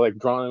actually are like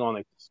drawing on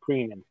like the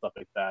screen and stuff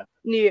like that.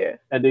 Yeah.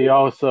 And they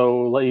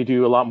also let you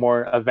do a lot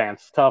more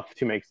advanced stuff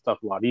to make stuff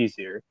a lot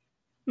easier.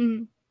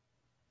 Mm-hmm.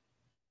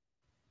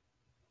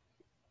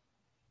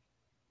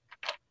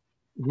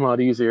 A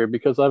lot easier,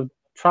 because I've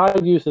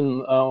tried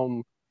using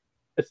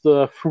it's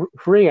the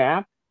free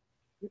app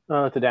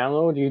to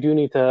download. You do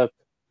need to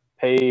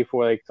pay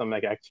for like some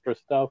like extra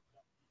stuff.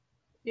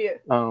 Yeah.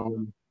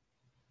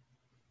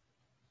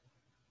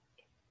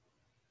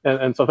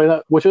 And stuff like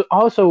that, which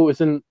also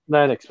isn't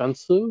that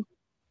expensive.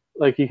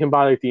 like you can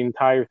buy like the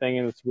entire thing,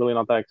 and it's really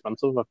not that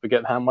expensive. I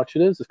forget how much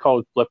it is. It's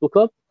called Flipper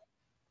Club.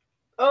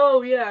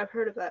 Oh yeah, I've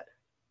heard of that.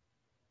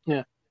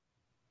 Yeah.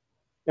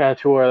 Yeah,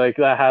 to where like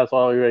that has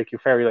all your like your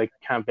very like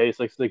kind of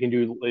basics. They can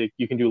do like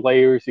you can do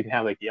layers. You can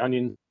have like the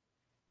onions.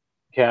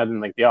 You can add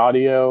in like the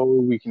audio.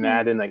 We can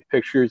add in like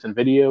pictures and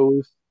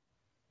videos,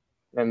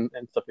 and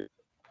stuff like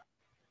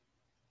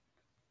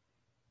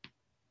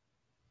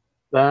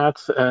that.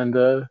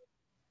 And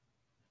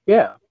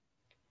yeah.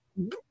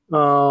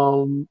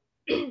 Um,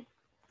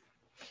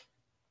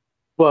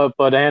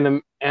 but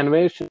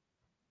animation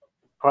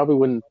probably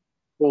wouldn't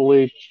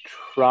fully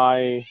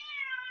try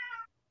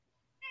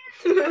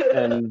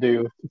and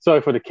do.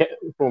 Sorry for the cat,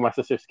 for my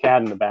sister's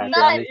cat in the background.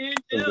 Not you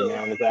He's moving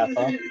around his ass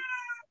too.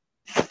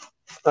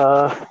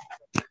 off.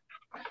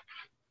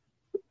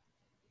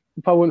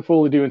 Probably wouldn't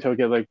fully do until I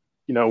get like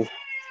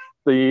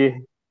the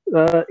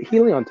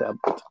Helion tab.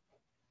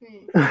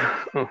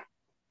 Does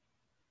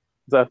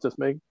that just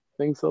make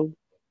things so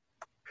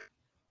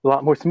a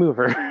lot more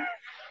smoother?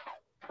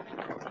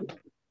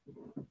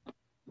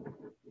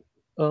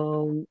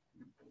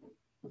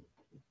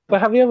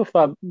 But have you ever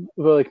thought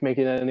about like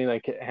making any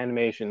like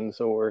animations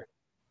or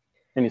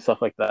any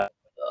stuff like that?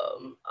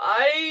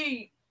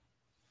 I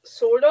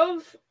sort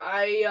of.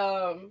 I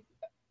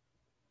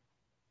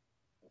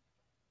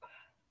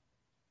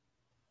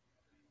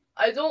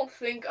don't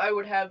think I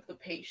would have the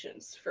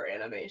patience for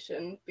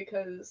animation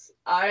because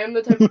I am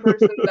the type of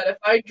person that if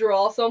I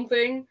draw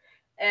something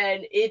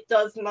and it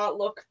does not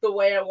look the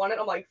way I want it,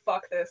 I'm like,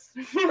 fuck this.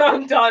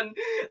 I'm done.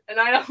 And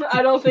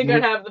I don't think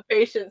I'd have the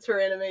patience for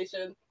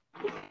animation.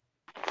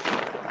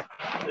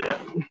 Yeah.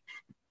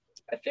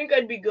 I think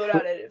I'd be good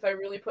at it if I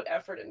really put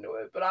effort into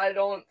it, but I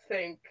don't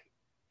think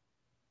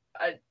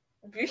I'd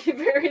be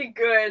very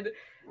good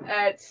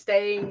at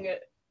staying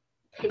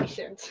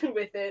patient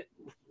with it.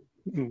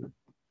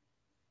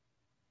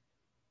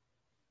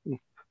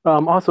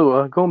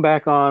 Also, going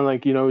back on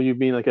like you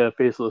being like a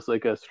faceless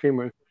like a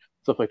streamer,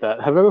 stuff like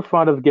that. Have you ever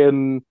thought of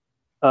getting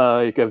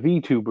like a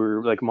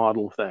VTuber like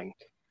model thing?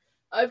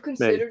 I've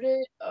considered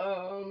it.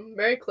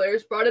 Mary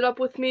Claire's brought it up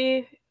with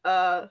me.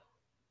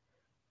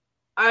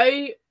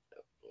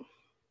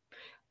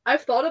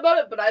 I've thought about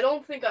it, but I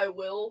don't think I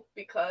will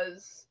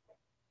because,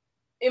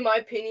 in my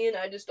opinion,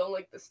 I just don't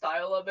like the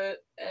style of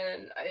it,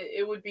 and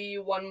it would be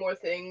one more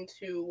thing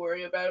to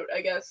worry about,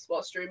 I guess,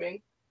 while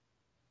streaming.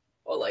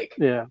 Or like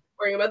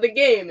worrying about the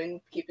game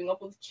and keeping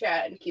up with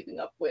chat and keeping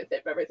up with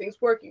if everything's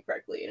working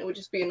correctly, and it would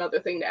just be another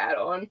thing to add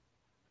on.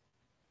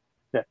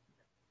 Yeah.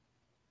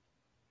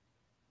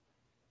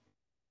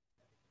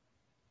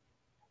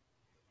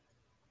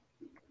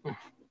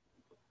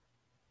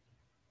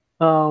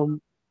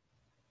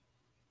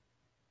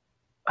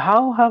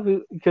 How have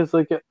you? Because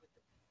like,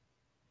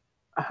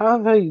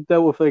 how have you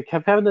dealt with like?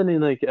 Have you had any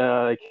like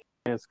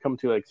has come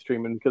to like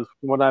streaming? Because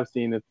from what I've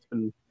seen, it's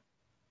been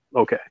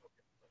okay.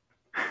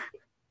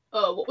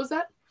 What was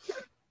that?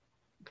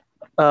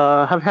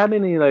 Have had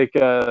any like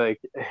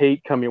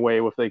hate come your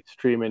way with like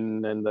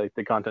streaming and like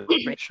the content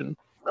creation?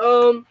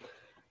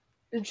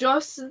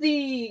 Just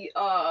the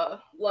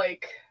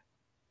like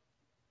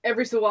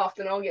every so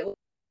often I'll get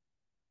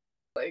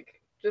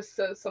like just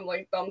some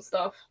like dumb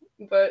stuff,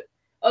 but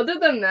other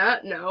than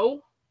that,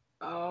 no.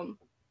 I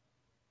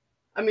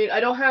mean, I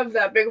don't have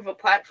that big of a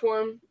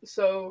platform,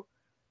 so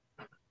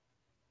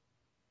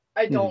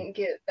I don't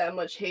get that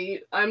much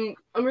hate. I'm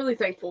really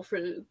thankful for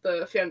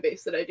the fan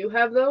base that I do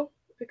have, though,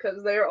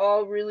 because they're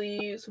all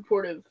really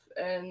supportive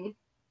and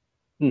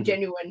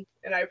genuine,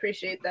 and I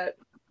appreciate that.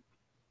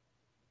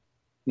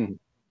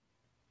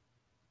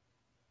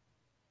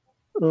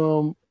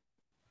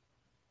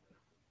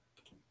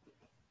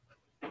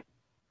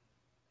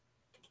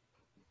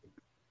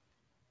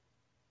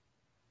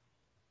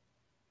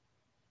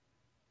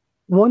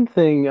 One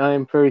thing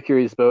I'm very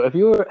curious about: have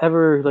you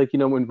ever like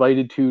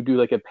invited to do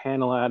like a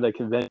panel at a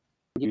convention?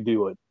 You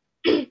do it?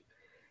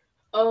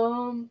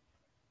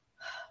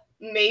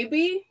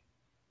 Maybe.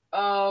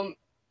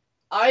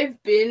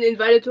 I've been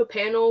invited to a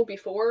panel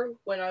before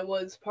when I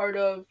was part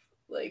of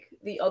like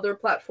the other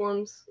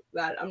platforms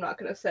that I'm not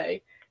gonna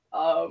say.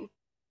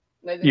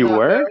 You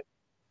were?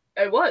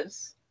 I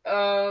was.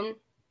 But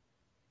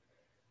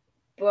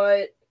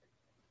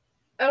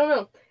I don't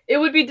know. It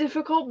would be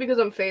difficult because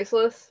I'm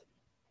faceless.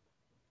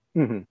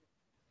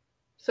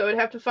 So I'd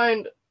have to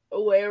find a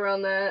way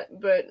around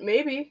that. But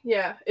maybe,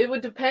 yeah. It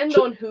would depend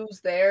on who's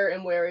there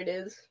and where it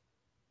is.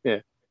 Yeah.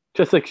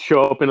 Just like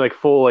show up in like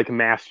full like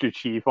Master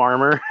Chief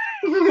armor.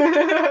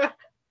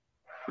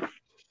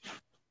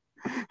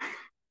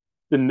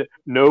 Then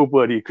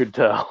nobody could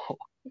tell.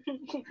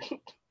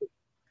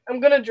 I'm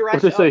gonna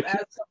dress up like...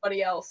 as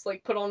somebody else,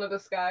 like put on a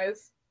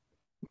disguise.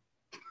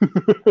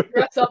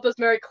 Dress up as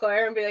Mary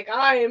Claire and be like,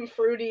 I am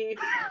Fruity.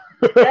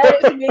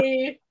 That is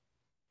me.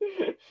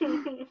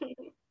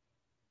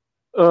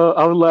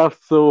 I would laugh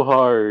so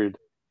hard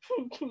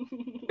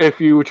if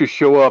you were to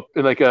show up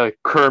in like a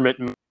Kermit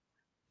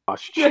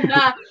costume.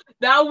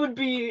 That would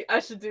be.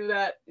 I should do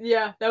that.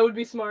 Yeah, that would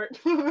be smart.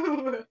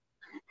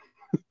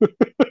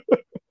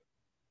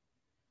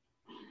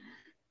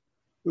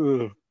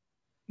 Ugh.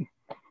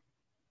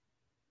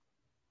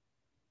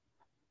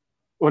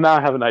 Well, now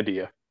I have an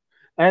idea.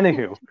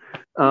 Anywho,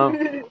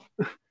 um,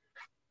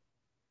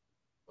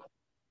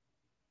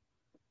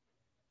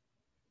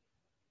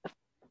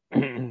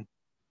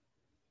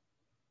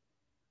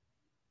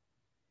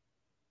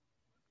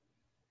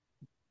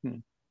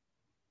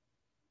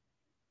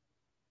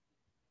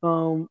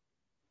 um,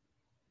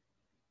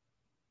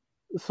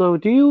 so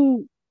do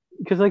you?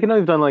 Because like, I know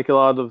you've done like a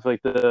lot of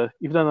like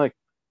you've done like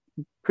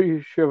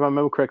pretty sure if I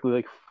remember correctly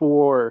like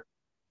four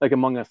like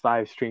Among Us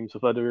live streams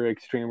with other like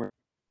streamers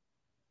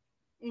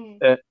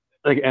Mm.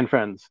 like and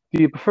friends.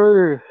 Do you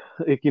prefer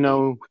like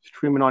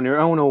streaming on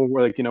your own or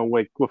like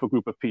like with a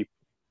group of people?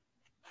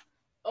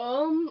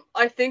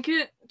 I think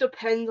it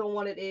depends on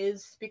what it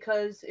is,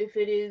 because if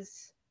it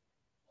is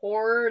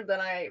horror, then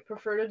I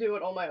prefer to do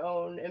it on my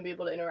own and be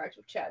able to interact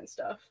with chat and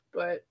stuff.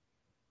 But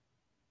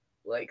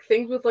like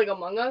things with like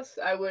Among Us,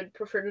 I would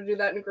prefer to do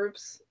that in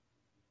groups.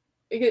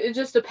 It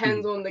just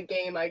depends on the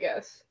game, I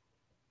guess.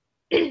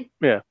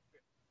 Yeah.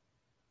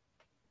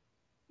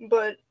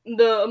 But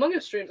the Among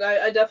Us streams,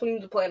 I definitely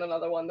need to plan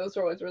another one. Those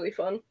are always really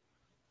fun.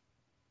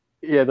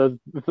 Yeah,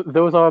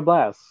 those are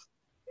blasts.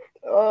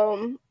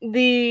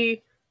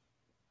 The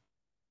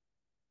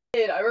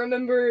I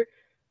remember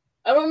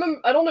I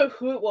don't know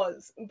who it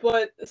was,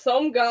 but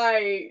some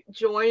guy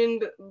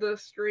joined the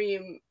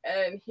stream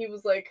and he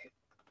was like,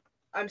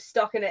 I'm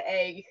stuck in an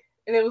egg.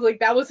 And it was like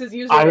that was his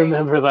username. I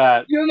remember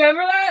that. You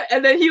remember that?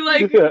 And then he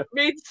like Yeah.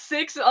 made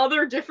 6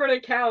 other different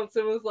accounts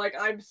and was like,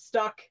 I'm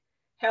stuck,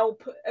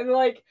 help, and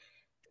like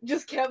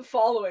just kept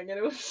following, and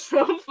it was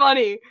so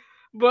funny.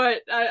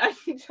 But I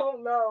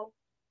don't know.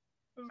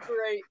 It was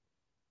great.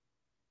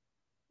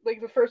 Like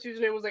the first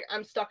username was like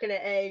I'm stuck in an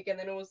egg, and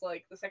then it was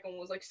like the second one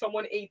was like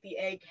someone ate the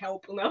egg,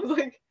 help, and I was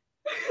like,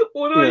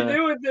 what do I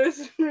do with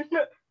this?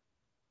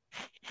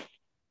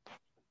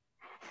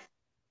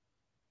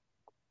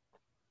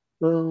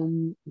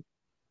 Um.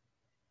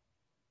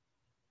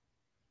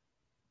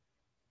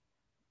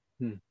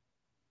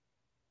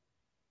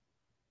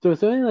 So is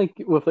there any like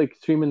with like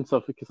streaming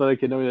stuff because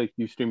like I know like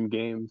you stream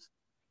games.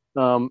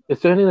 Is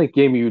there any like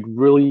game you'd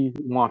really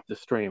want to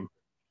stream?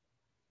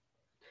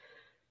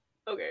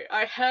 Okay,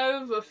 I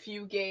have a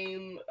few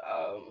game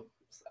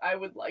I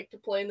would like to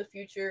play in the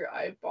future.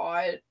 I'm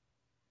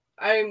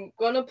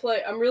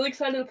really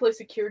excited to play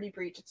Security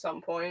Breach at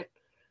some point.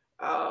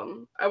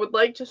 I would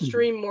like to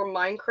stream more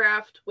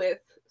Minecraft with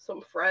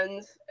some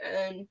friends,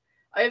 and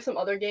I have some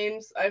other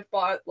games. I've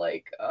bought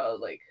like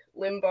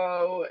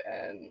Limbo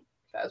and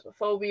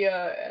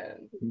Phasmophobia,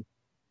 and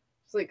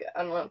it's like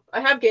I don't know.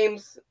 I have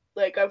games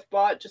like I've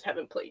bought, just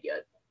haven't played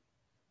yet.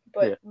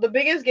 But the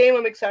biggest game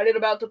I'm excited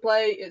about to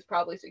play is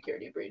probably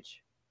Security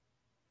Breach.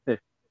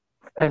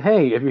 And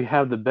hey, if you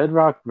have the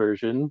Bedrock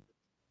version,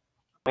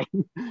 that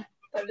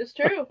is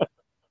true.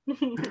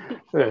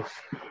 yeah,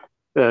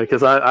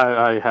 because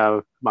I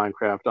have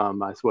Minecraft on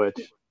my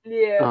Switch.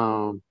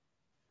 Yeah.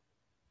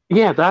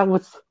 Yeah, that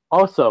was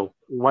also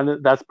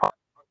one. That's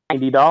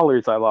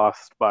 $90 I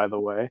lost, by the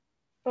way.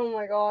 Oh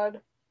my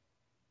god.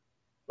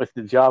 With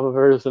the Java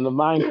version of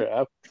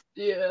Minecraft.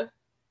 Yeah.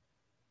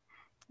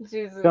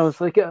 Jesus. So I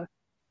was like,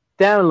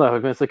 download.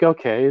 And it's like,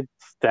 okay,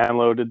 it's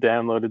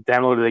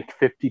downloaded like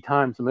 50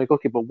 times. I'm like,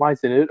 okay, but why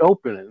isn't it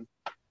opening?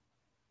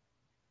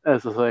 And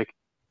it's just like,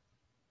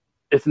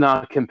 it's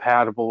not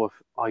compatible with.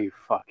 Are you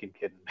fucking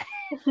kidding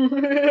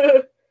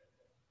me?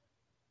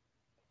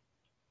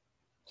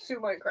 Sue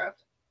Minecraft.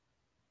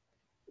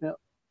 Yeah.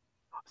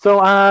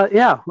 So,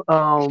 yeah.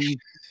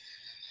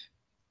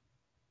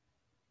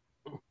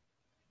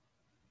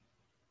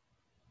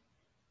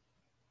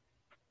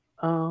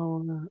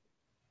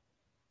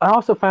 I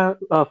also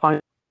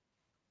find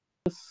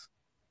this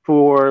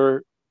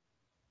for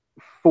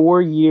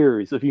 4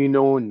 years. If you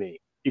known me,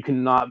 you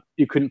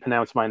couldn't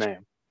pronounce my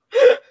name.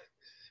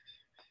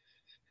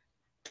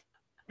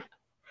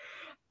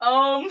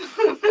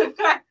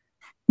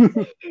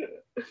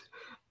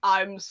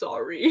 I'm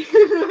sorry.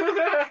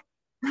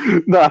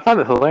 No, I find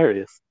it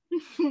hilarious.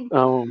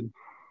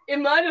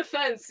 In my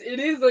defense, it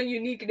is a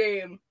unique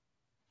name.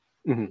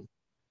 Mm-hmm.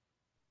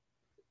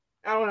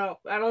 I don't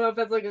know if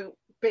that's like a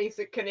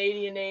basic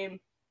Canadian name.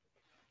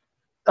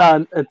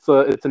 It's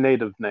a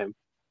native name.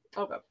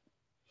 Okay.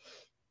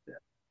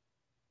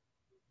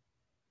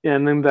 Yeah,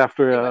 named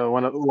after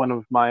one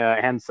of my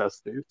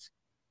ancestors.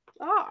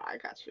 Ah, I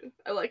got you.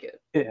 I like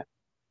it. Yeah.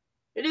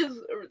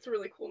 It's a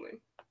really cool name.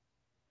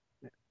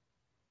 Yeah.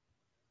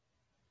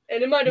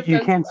 And in my defense, you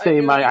can't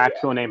say my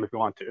actual name if you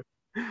want to.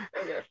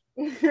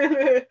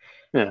 Okay.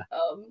 Yeah.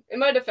 In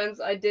my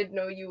defense, I did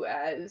know you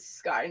as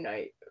Sky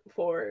Knight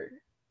for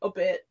a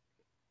bit.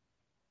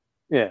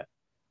 Yeah.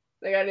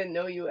 Like I didn't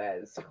know you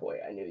as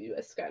Sequoia. I knew you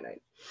as Sky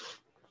Knight.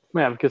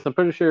 Yeah, because I'm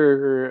pretty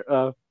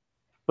sure,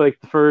 like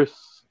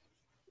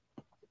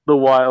the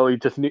while you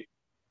just knew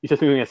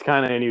me as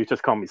Sky Knight, and you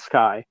just called me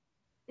Sky.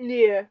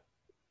 Yeah.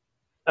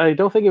 I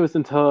don't think it was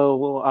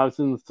until I was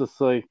in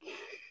just like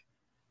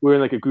we were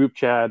in like a group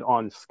chat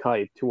on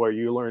Skype to where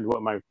you learned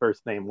what my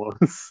first name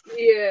was.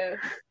 Yeah.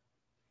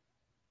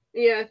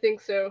 Yeah, I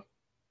think so.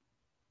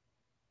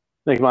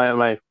 Like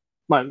my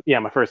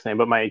first name,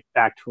 but my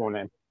actual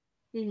name.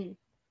 Hmm.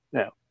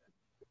 Yeah.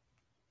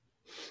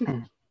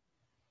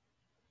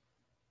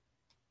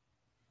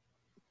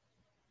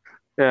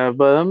 Yeah,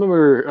 but I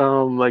remember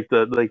like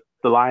the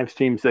live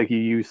streams that you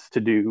used to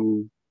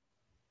do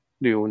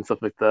and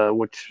stuff like that,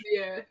 which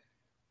Yeah.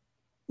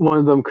 one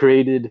of them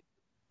created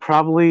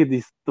probably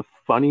the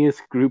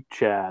funniest group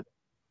chat.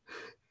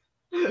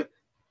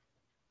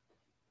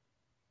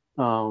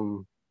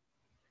 Um,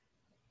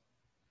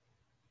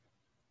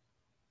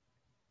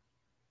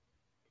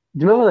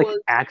 do you remember What like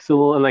was?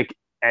 Axel and like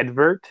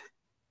Edvert?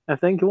 I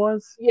think it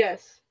was.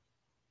 Yes.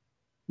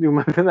 Do you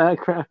remember that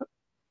crap?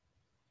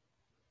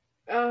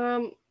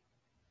 Um,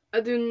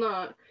 I do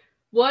not.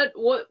 What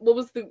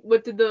was the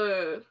what did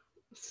the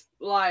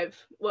live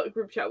what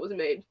group chat was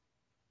made?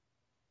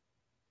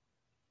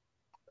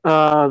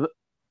 Uh,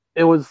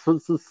 it was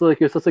just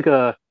like it's just like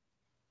a.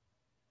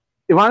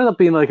 It wound up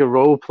being like a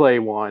role play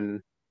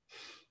one.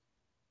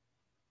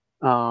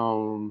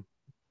 Um,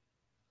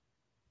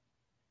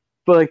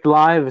 but like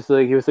live is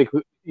like it was like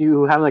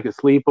you have like a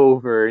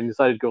sleepover and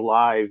decided to go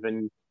live,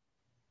 and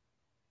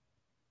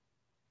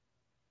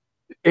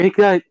it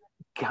got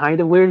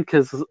kind of weird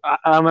because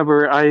I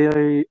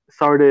remember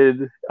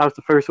started. I was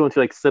the first one to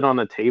like sit on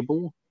the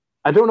table.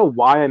 I don't know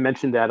why I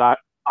mentioned that.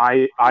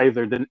 I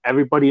either then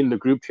everybody in the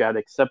group chat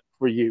except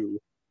for you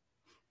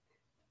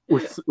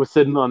was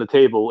sitting on the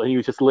table, and you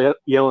was just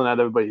yelling at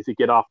everybody to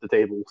get off the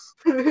tables.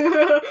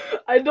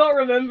 I don't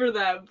remember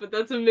that, but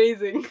that's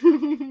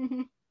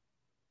amazing.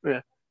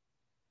 Yeah,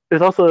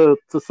 it's also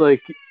just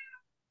like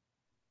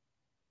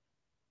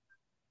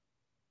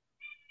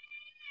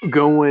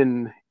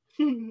going.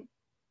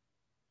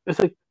 It's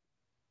like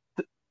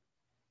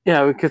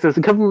yeah, because there's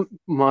a couple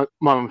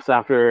months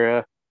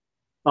after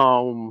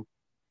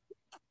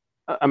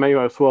I met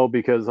you as well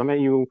because I met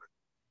you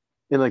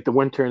in like the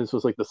winter and this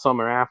was like the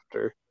summer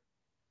after.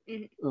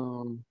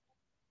 Um,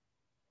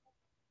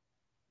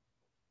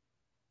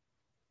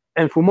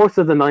 and for most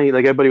of the night,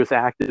 like everybody was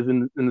active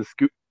in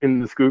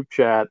this group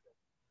chat,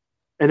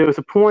 and there was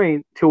a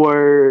point to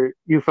where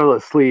you fell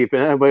asleep,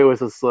 and everybody was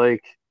just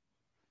like,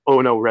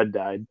 "Oh no, Red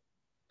died,"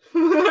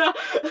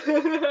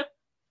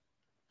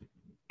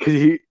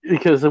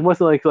 because it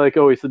wasn't like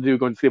oh he's the dude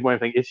going to sleep or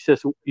anything. It's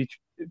just it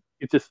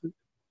just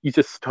you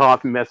just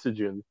stopped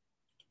messaging,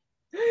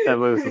 and it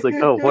was just like,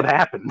 "Oh, what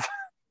happened?"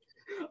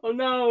 Oh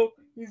no,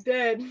 he's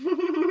dead.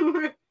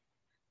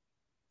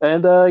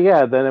 And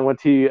yeah, then I went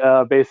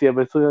to basically I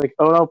was like,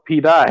 "Oh no, P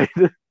died."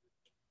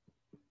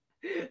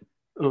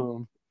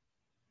 um,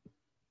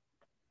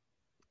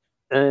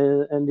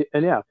 and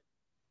yeah.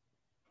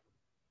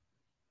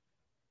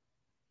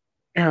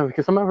 Yeah,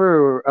 because I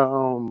remember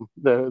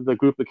the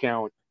group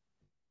account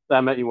that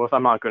I met you with.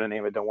 I'm not going to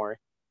name it. Don't worry.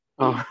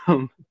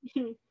 Um,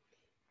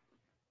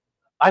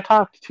 I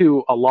talked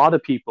to a lot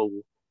of people.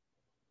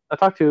 I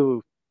talked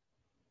to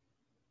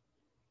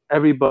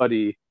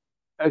everybody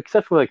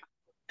except for like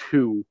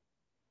two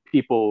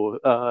people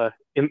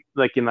in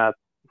that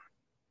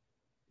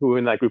who were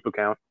in that group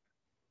account.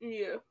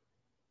 Yeah.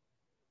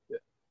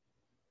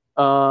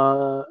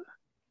 Uh,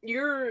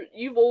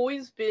 You've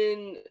always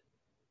been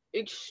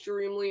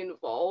extremely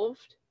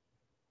involved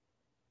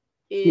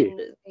yeah, in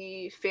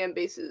the fan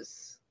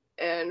bases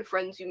and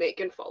friends you make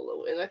and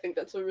follow, and I think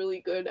that's a really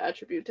good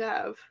attribute to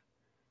have.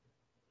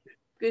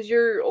 Because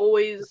you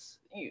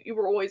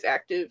were always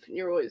active and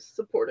you're always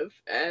supportive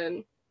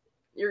and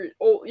you're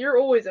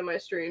always in my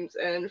streams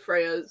and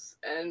Freya's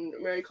and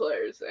Mary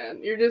Claire's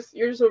and you're just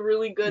a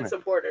really good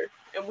supporter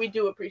and we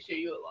do appreciate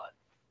you a lot.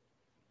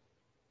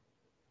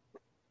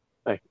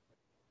 like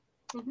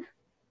Mm-hmm.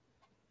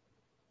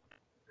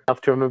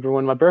 enough to remember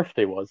when my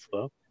birthday was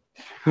though.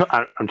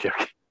 I'm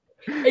joking.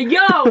 Hey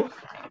yo,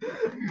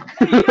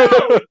 hey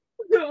yo.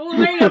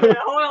 Wait a minute.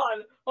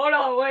 Hold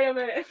on. Wait a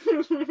minute.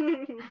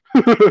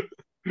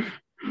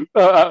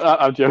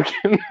 I'm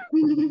joking.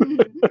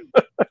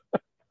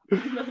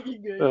 No, you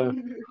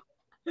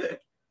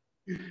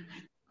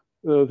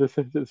good. This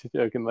is just a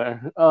joke in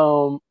there.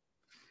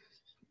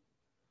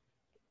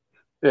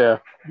 Yeah,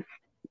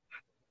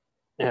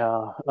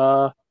 yeah.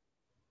 But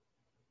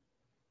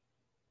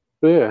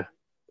yeah.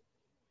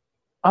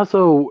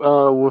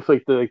 Also, with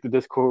like the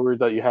Discord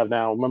that you have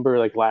now, remember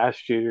like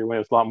last year when it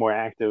was a lot more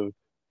active,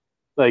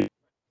 like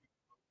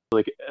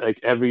like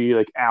every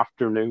like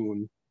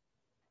afternoon,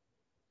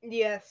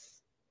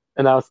 Yes.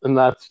 and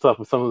that stuff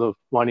was some of the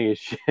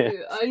funniest shit.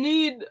 Yeah, I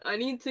need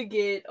to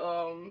get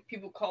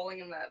people calling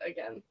in that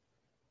again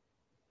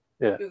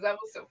Yeah, because that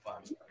was so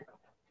fun.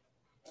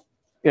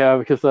 yeah.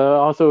 Because I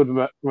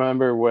also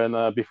remember when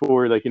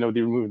before like they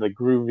removed like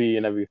Groovy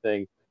and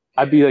everything,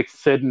 I'd be Yeah. like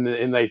sitting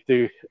in like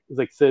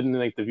sitting in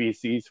like the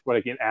VCs for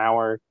like an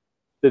hour,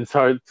 then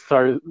start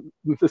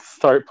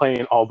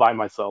playing all by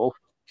myself.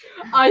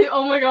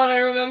 Oh my god, I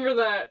remember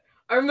that.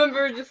 I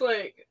remember just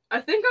like I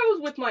think I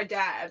was with my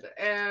dad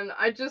and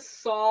I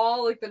just saw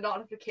like the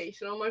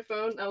notification on my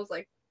phone. I was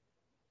like,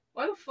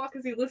 why the fuck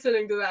is he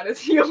listening to that? Is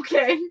he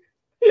okay?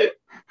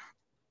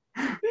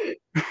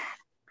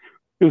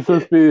 was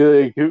supposed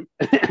to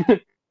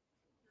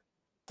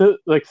be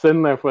like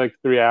sitting there for like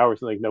 3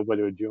 hours and like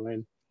nobody would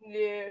join.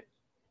 Yeah.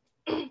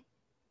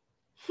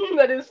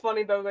 That is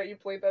funny though that you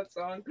played that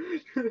song.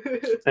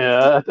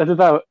 Yeah, I did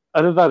that.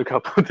 I did that a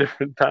couple of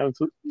different times.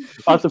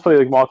 I also played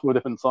like multiple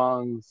different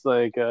songs,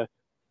 like because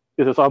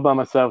it's all by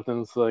myself.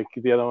 And it's like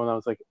the other one, I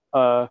was like,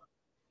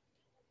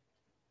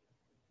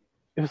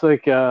 it was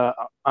like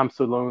I'm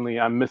so lonely,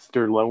 I'm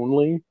Mr.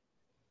 Lonely,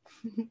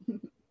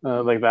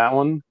 like that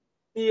one,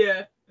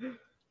 Yeah.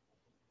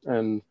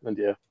 and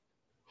yeah.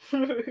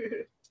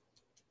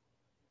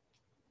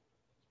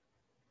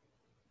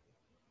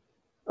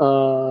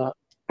 Uh,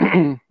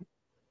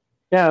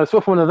 yeah, it's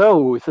with one of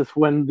those. It's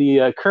when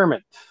the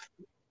Kermit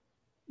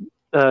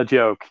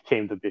joke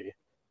came to be.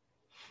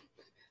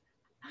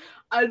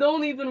 I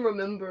don't even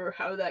remember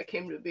how that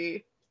came to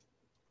be.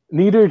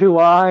 Neither do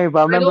I,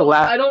 but I remember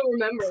I don't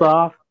remember.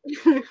 off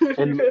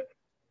and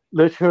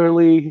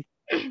literally,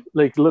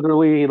 like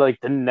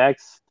the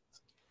next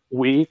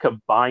week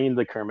of buying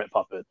the Kermit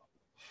puppet.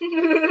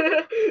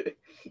 I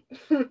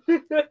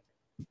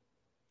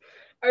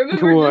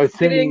remember just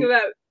getting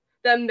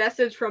that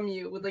message from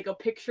you with like a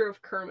picture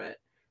of Kermit,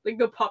 like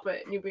the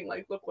puppet, and you being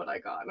like, "Look what I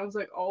got," and I was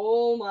like,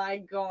 "Oh my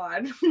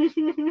god!"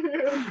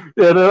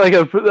 Yeah, I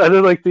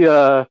did like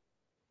the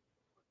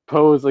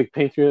pose, like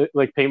paint me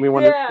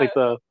one, Yeah. like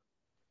the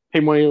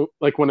paint me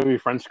like one of your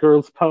French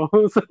girls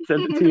pose.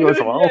 Send it to you as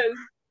well.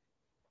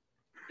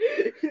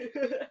 Yes.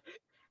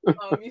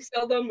 You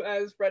sell them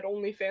as Red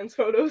OnlyFans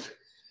photos.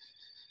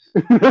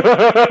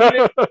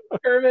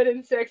 Kermit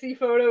in sexy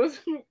photos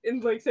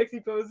in like sexy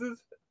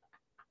poses.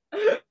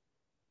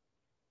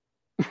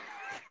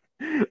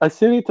 I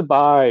still need to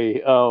buy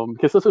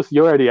because this was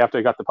your idea after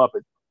I got the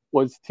puppet,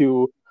 was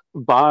to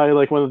buy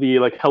like one of the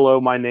like "Hello,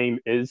 my name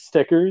is"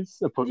 stickers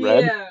and put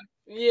red.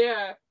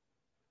 Yeah.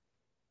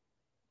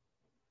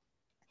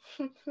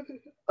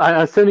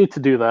 I still need to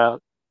do that.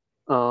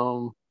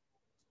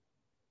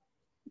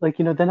 Like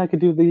then I could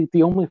do the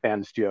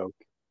OnlyFans joke.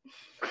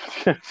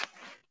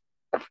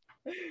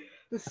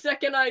 The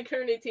second I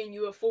turn 18,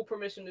 you have full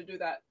permission to do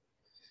that.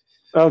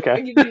 Okay.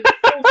 I give you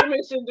full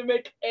permission to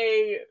make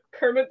a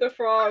Kermit the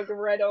Frog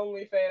Red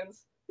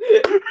OnlyFans.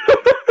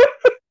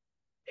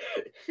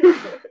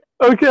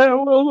 Okay,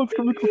 well, let's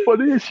go make the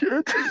funniest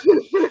shit.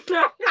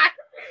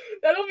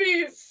 That'll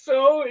be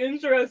so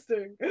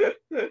interesting.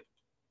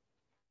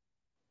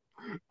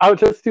 I would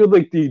just do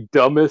like the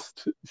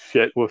dumbest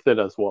shit with it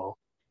as well.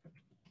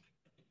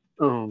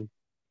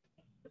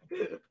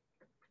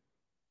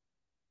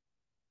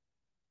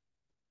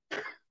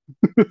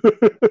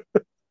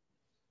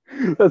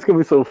 That's gonna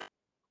be so.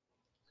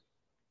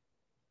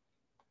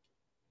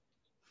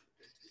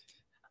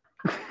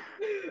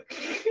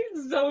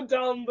 It's so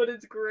dumb, but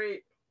it's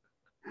great.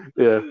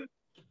 Yeah.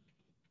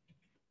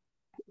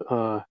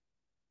 I'd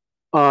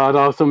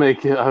also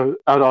make. I'd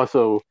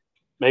also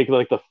make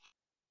like the.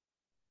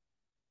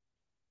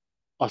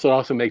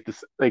 Also make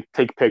this like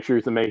take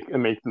pictures and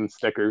make them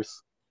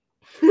stickers.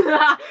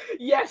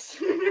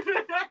 Yes.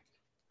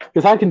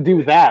 Because I can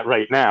do that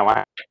right now.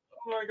 Oh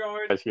my god.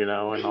 And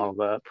all of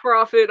that.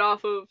 Profit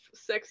off of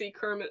sexy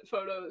Kermit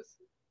photos.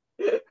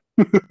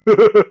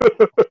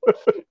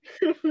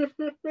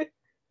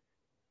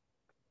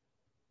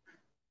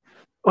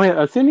 Oh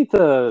yeah, I still need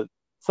to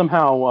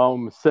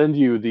somehow send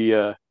you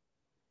the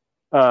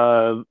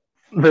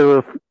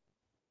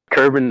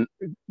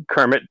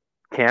Kermit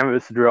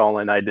canvas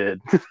drawing I did.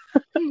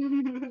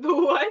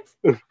 The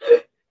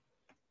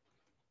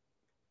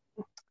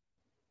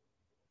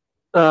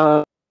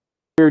what?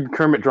 Weird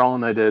Kermit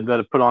drawing I did that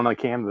I put on a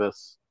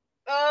canvas.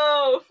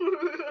 Oh.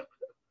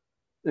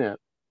 Yeah.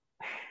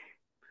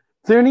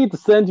 So I need to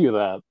send you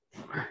that.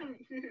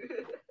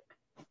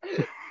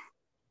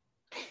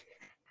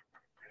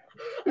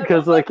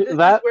 Because like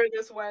that. Where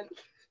this went.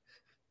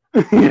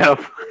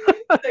 Yep.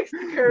 Sexy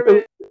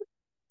Kermit.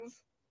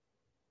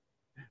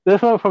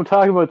 This went from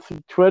talking about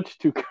Twitch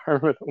to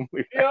Kermit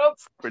OnlyFans. Yep.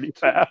 Pretty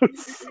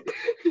fast.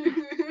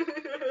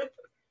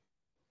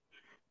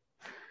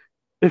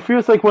 It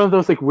feels like one of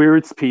those like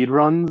weird speed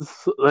runs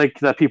like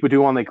that people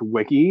do on like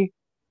Wiki.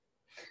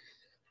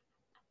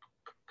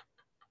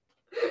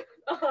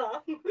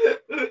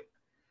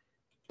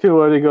 To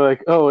where they go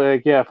like, oh,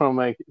 like yeah, from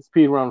like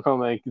speed run from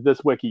like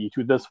this wiki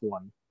to this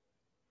one,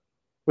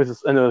 which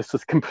is and it's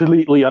just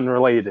completely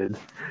unrelated.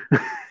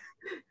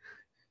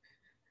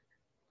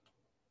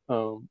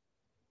 But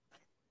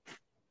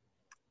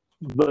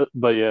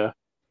yeah,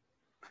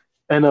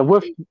 and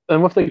with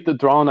like the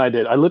drawing I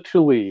did, I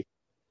literally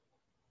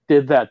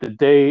did that the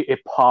day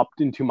it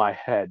popped into my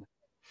head.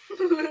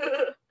 It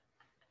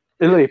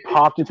literally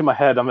popped into my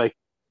head. I'm like,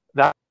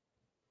 that.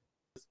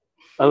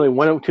 I like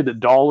went out to the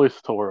dollar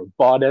store,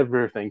 bought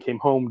everything, came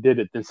home, did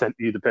it, then sent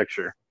you the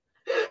picture.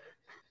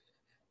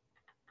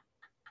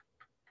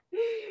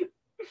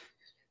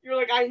 You're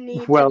like, I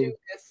need to do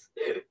this.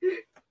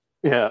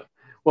 Yeah.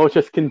 Well,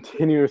 just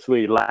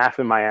continuously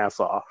laughing my ass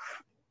off.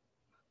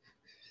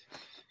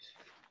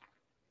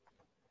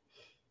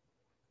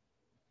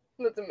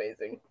 That's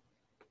amazing.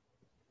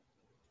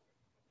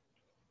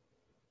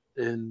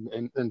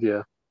 in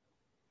India.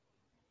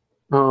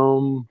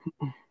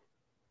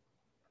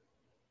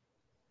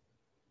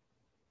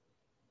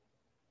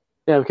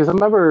 Yeah, because I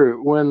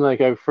remember when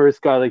like I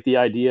first got like the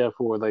idea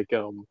for like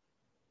for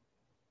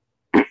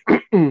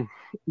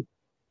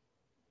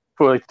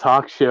like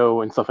talk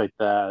show and stuff like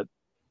that.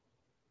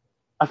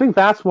 I think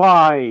that's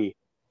why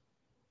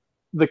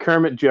the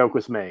Kermit joke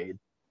was made.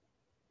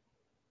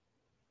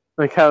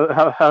 Like how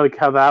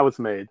that was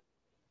made.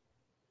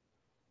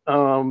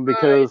 I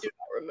Because do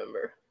not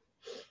remember.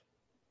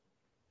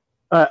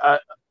 I,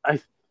 I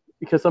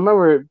because I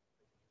remember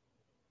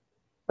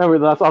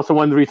that's also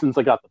one of the reasons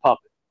I got the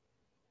puppet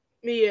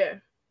Yeah.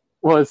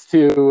 was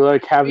to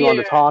like have you on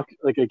the Yeah. talk,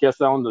 like I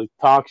guess on the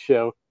talk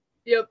show,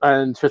 Yep.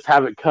 and just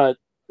have it cut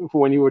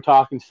for when you were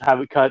talking. Just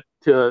have it cut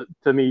to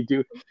me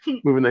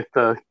moving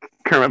the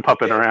Kermit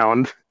puppet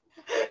around,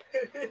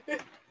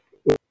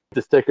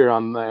 the sticker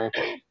on there.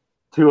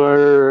 To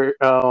our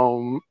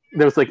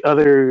there was like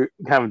other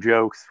kind of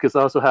jokes because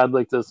I also had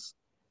like this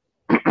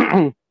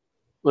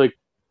like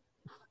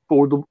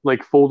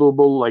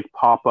foldable like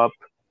pop up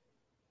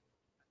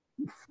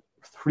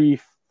 3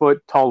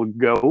 foot tall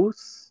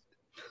ghost.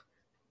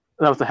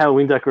 That was a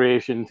Halloween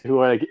decoration to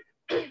like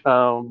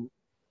to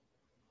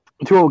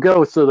a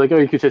ghost. So like, oh,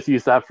 you could just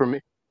use that for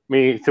me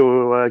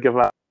to give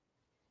a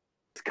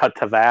cut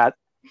to that.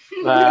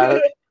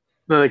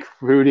 Like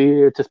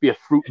fruity, it'd just be a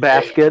fruit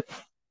basket.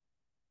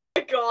 Oh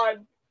my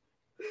god,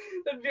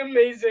 that'd be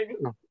amazing.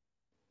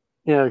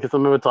 Yeah, because I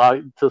remember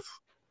just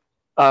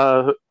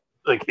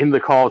like in the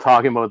call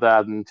talking about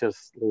that and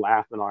just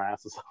laughing our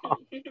asses off.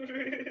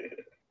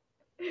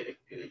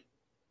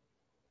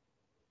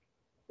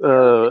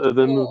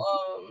 Then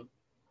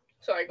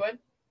Sorry, go ahead.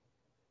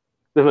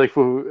 Then like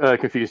for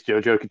confused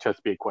JoJo could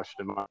just be a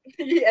question mark.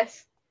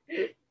 Yes.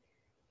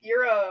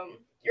 Your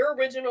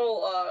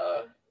original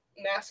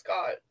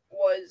mascot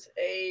was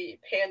a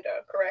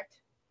panda, correct?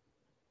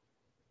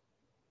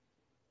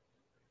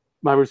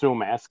 My original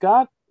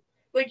mascot?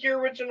 Like your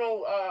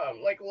original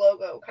like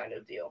logo kind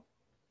of deal.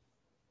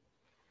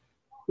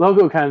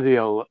 Logo kind of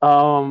deal.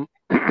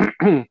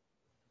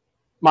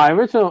 My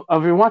original,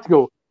 if we want to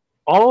go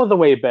all the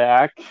way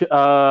back,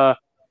 the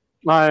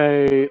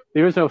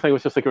original thing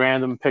was just like a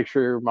random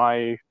picture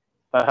that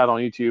I had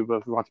on YouTube.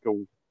 If we want to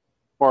go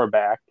far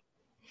back,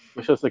 it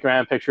was just like a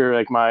random picture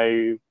like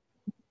my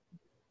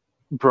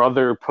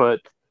brother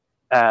put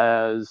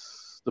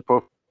as the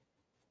profile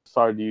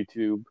started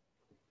YouTube.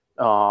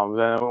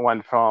 Then it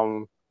went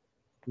from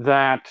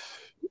that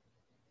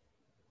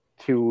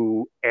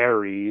to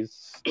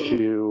Ares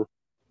to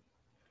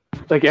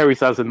like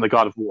Ares as in the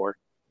God of War.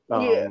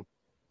 Yeah.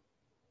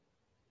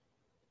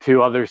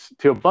 To a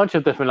bunch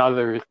of different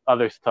other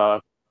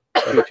stuff,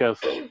 to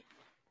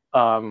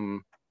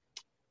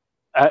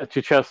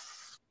just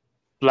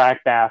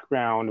black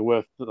background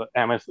with the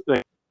MS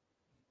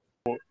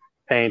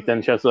paint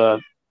and just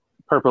a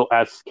purple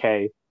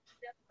SK.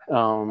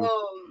 And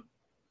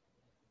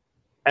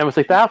it was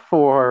like that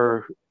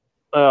for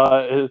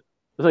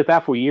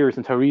years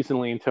until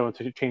recently, until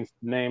it changed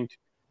the name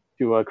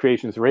to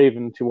Creations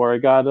Raven, to where I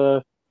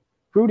got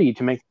Fruity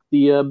to make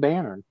the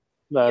banner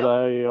that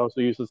I also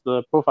use as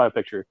the profile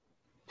picture,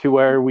 to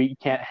where we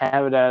can't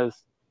have it as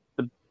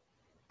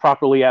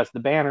properly as the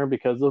banner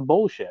because of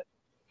bullshit.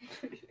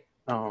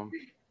 The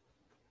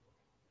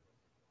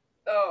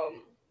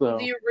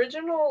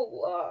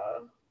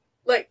original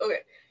like, okay,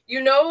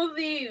 you know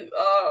the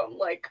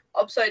like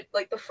upside,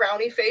 like the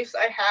frowny face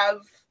I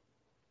have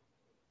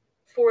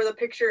for the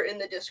picture in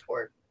the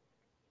Discord?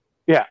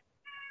 Yeah.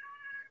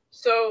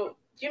 So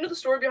do you know the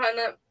story behind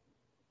that?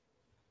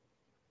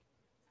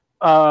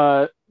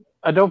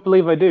 I don't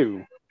believe I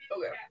do.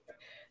 Okay.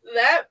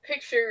 That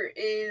picture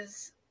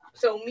is,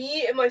 so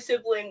me and my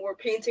sibling were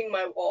painting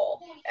my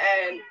wall,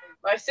 and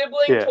my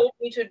sibling told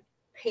me to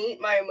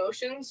paint my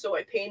emotions, so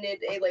I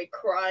painted a like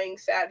crying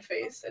sad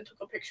face and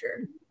took a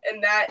picture,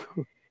 and that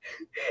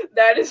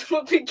is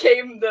what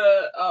became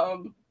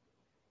the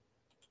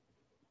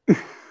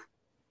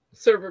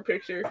server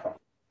picture.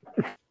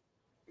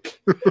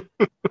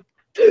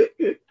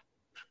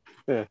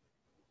 Yeah.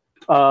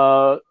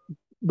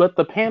 But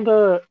the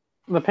panda,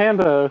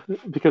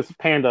 because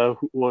panda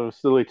was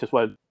really just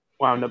what I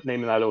wound up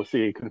naming that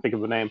OC. Couldn't think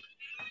of a name,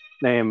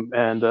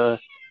 and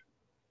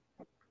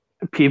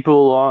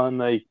people on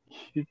like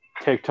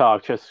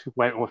TikTok just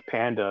went with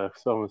panda.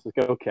 So I was like,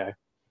 okay,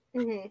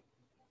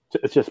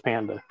 it's just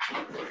panda.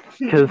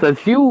 Because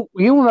as you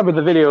remember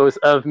the videos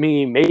of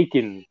me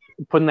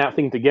putting that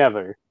thing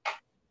together.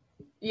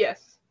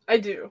 Yes, I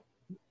do.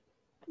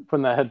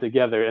 Putting that head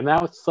together, and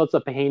that was such a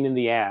pain in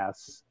the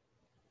ass.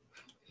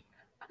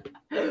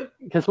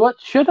 Because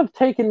what should have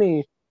taken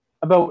me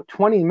about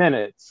 20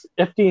 minutes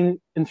if the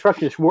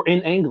instructions were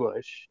in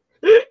English,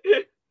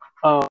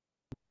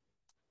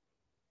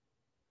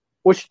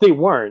 which they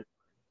weren't.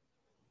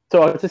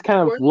 So I just kind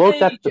of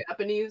looked at the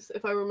Japanese,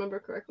 if I remember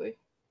correctly.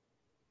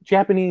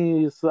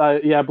 Japanese,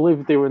 yeah, I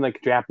believe they were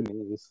like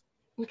Japanese.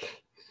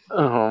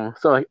 So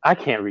like, I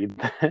can't read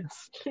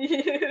this.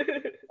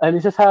 and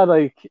it just had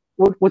like,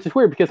 which is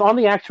weird because on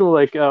the actual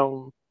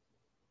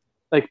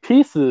like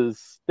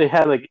pieces, they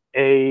had like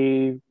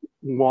A1,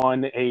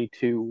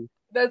 A2,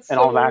 That's and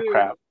so all that weird.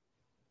 crap.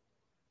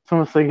 So I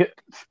was like,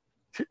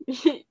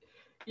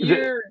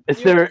 You're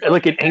is there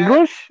like an dyslexic ass.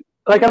 English?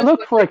 Like I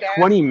looked for like Dyslexic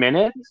 20 ass.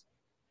 minutes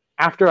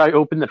after I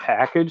opened the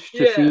package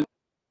to Yeah. see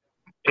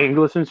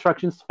English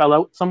instructions fell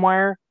out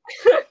somewhere,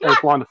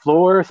 like on the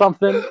floor or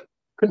something.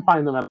 Couldn't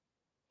find them. I'm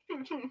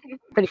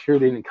pretty sure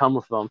they didn't come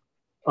with them.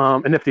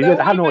 And if they That did, would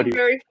I have have no been idea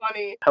very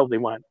funny. how they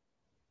went.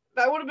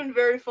 That would have been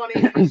very funny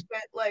if you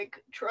spent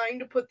like trying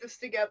to put this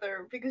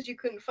together because you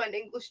couldn't find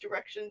English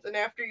directions, and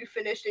after you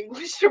finished,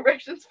 English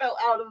directions fell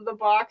out of the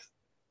box.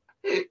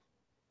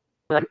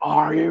 Like,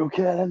 are you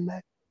kidding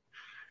me?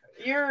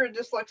 Your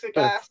dyslexic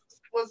ass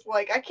was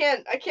like, I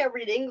can't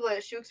read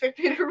English. You expect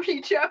me to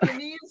read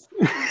Japanese?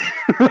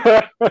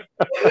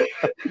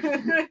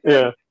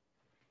 Yeah.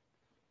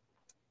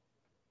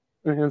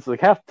 And it's like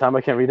half the time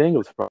I can't read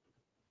English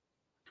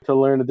to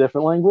learn a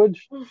different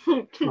language.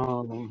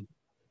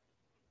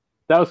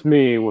 That was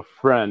me with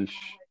French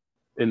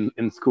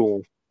in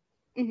school.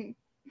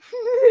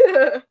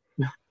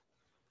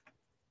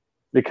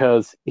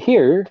 Because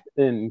here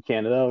in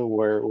Canada,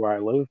 where I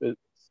live, it's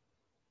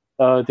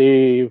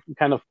they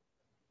kind of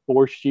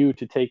forced you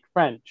to take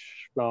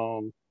French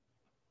from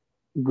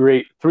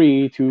grade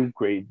 3 to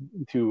grade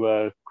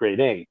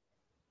 8.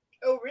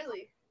 Oh,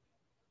 really?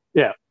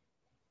 Yeah.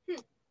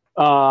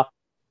 Do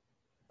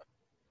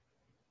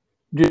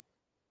you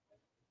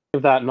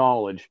have that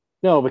knowledge?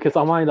 No, because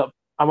I wound up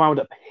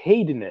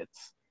hating it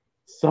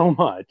so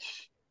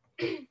much.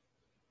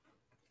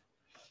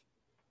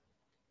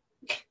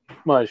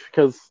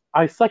 Because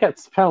I suck at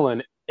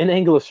spelling in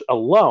English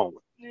alone.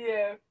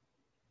 Yeah.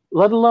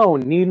 Let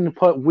alone needing to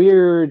put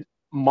weird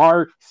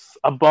marks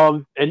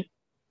above and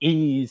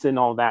E's and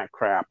all that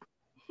crap.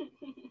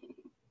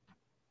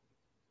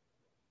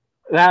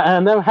 I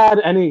never had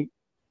any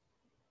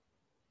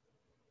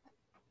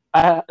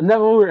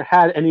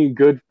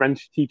good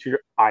French teacher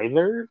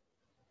either.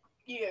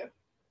 Yeah.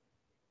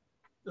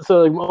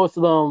 So like most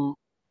of them,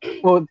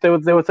 well, there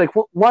was like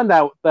one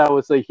that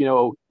was like, you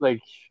know,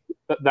 like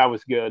that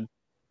was good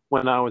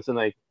when I was in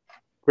like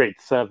grade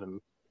 7.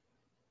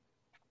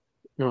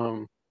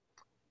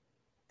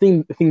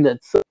 Thing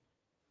that's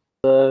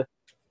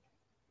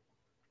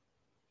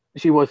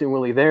she wasn't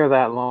really there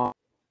that long.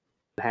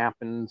 It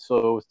happened, so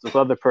it was this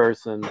other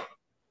person. And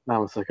I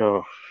was like,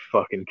 oh,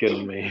 fucking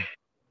kidding me.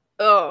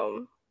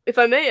 If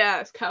I may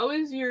ask, how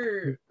is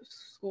your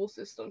school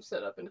system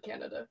set up in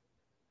Canada?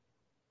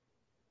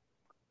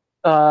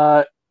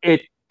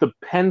 It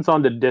depends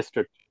on the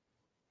district.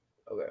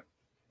 Okay.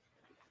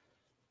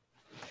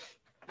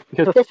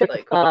 Because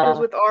like with ours,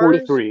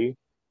 43,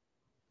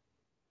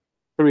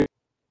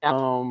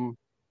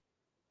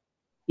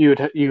 you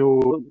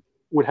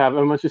would have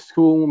elementary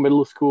school,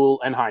 middle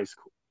school, and high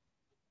school.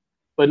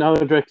 But in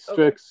other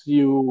districts,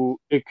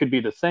 it could be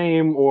the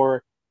same,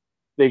 or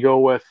they go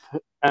with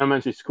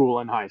elementary school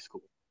and high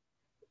school.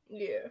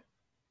 Yeah.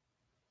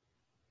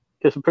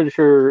 Because I'm pretty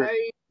sure,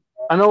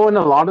 I know in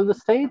a lot of the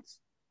states,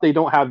 they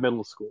don't have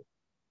middle school.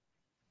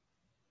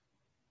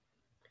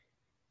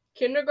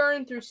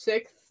 Kindergarten through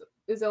 6th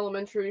is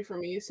elementary for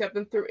me.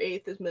 7th through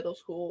 8th is middle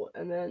school,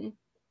 and then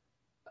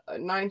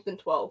 9th and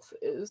 12th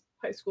is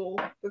high school.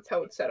 That's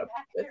how it's set up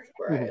with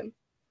where I am.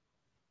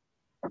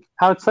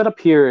 How it's set up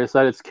here is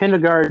that it's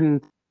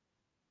kindergarten,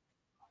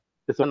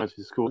 it's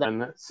elementary school,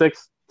 then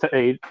 6 to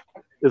 8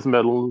 is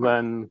middle,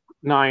 then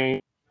 9.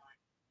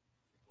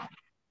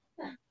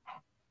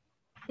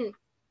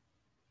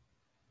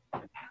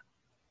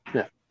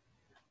 Yeah.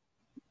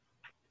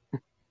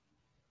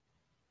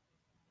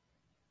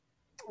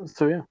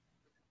 So yeah.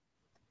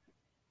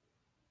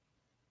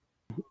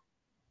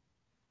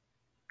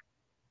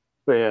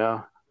 But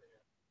yeah.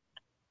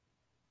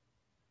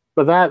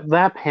 But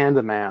that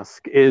panda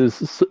mask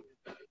is,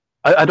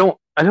 I don't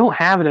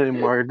have it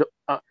anymore.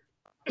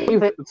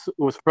 It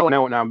was thrown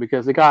out now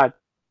because it got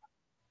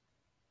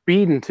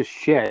beaten to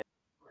shit.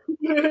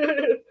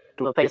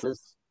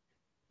 Faces.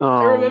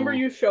 I remember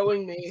you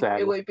showing me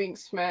it like being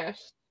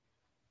smashed.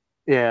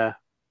 Yeah,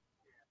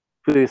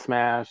 fully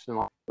smashed and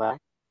all that.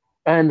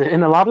 And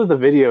in a lot of the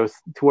videos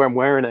to where I'm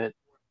wearing it,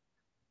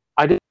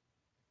 I did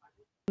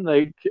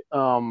like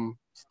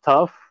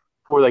stuff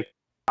for like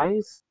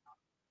eyes.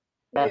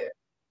 Yeah.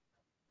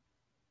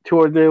 To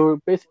where they were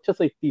basically just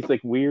like these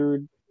like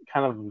weird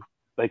kind of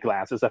like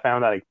glasses I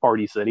found at like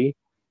Party City.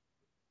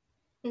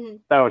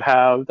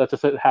 That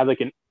just had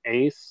like an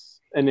ace,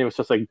 and it was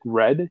just like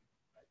red.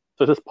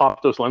 So I just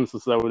popped those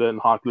lenses out and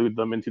hot glued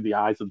them into the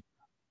eyes of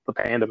the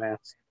panda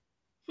mask.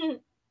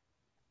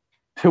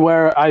 To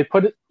where I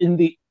put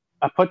the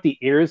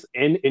ears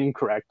in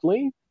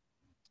incorrectly.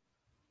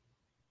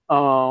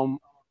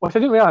 Which I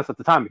didn't realize at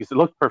the time because it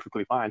looked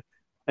perfectly fine,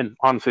 and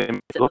honestly,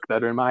 it looked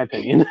better in my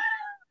opinion.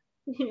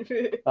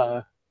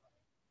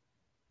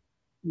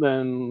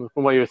 Than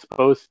from what you're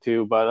supposed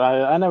to, but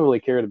I never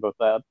really cared about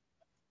that.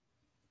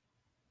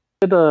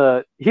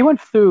 He went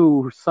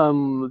through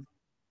some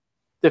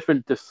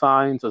different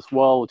designs as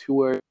well. To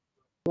where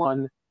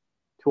one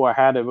to our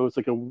hat, it was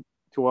like a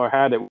to our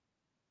hat, it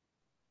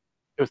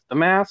was the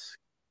mask,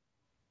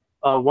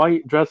 a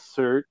white dress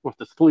shirt with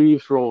the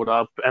sleeves rolled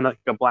up, and like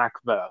a black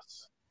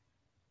vest.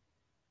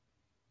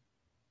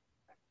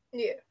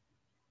 Yeah.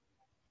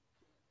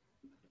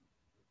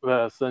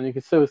 Vest, and you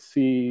can still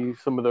see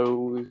some of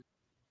those.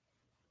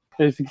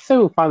 And you can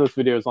still find those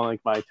videos on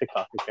like my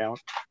TikTok account.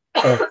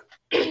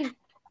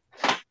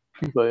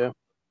 But yeah.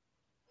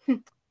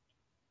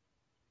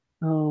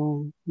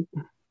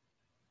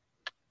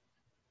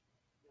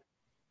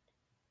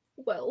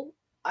 Well,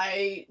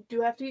 I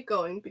do have to get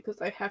going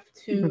because I have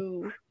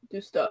to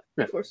do stuff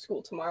before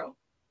school tomorrow.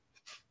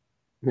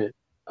 Yeah.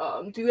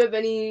 Do you have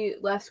any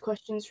last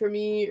questions for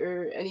me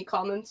or any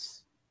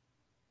comments?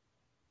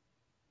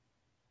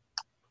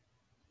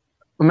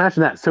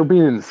 Imagine that. So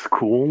being in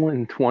school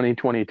in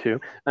 2022.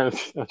 I'm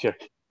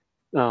joking.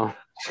 Oh.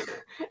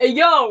 Hey,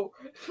 yo!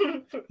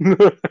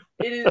 It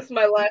is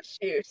my last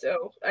year,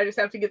 so I just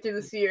have to get through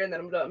this year and then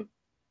I'm done.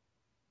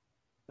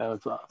 That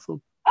was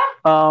awesome.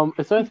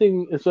 Is there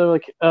anything? Is there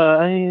like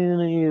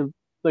any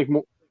like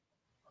more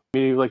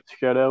maybe like to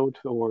shout out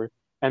or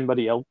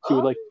anybody else you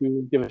would like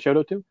to give a shout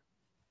out to?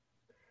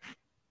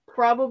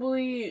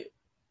 Probably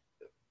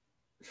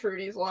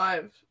Fruity's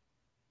Live.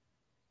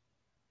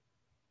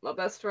 My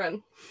best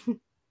friend.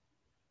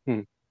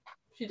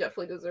 She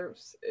definitely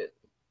deserves it.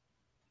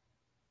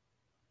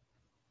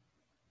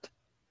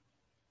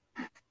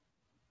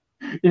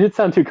 You didn't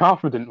sound too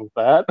confident with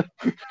that.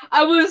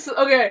 I was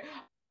okay.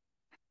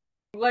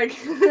 Like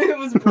it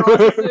was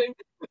processing.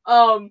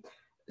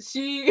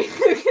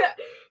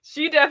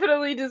 She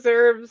definitely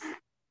deserves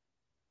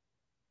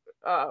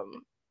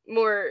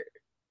more,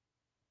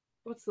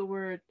 what's the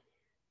word?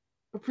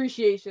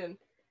 Appreciation.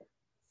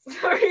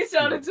 Sorry, it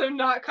sounded so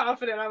not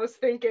confident. I was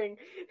thinking.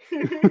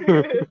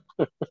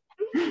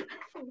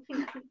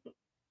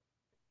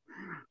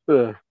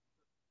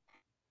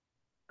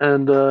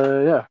 And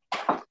yeah.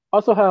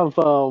 Also have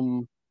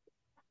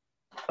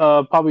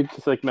probably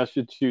just like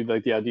message you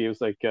like the ideas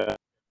like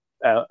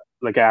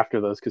after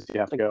this because you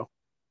have to go.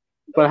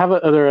 But I have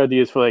other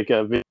ideas for like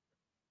video.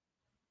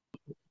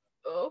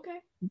 Oh, okay,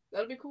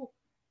 that'd be cool.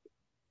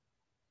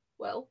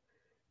 Well,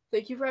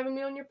 thank you for having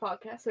me on your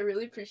podcast. I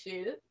really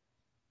appreciate it.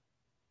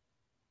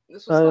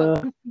 This was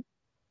fun.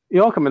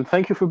 You're welcome, and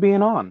thank you for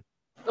being on.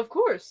 Of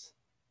course.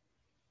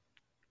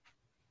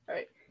 All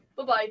right.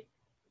 Bye-bye.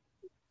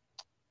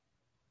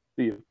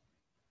 See you.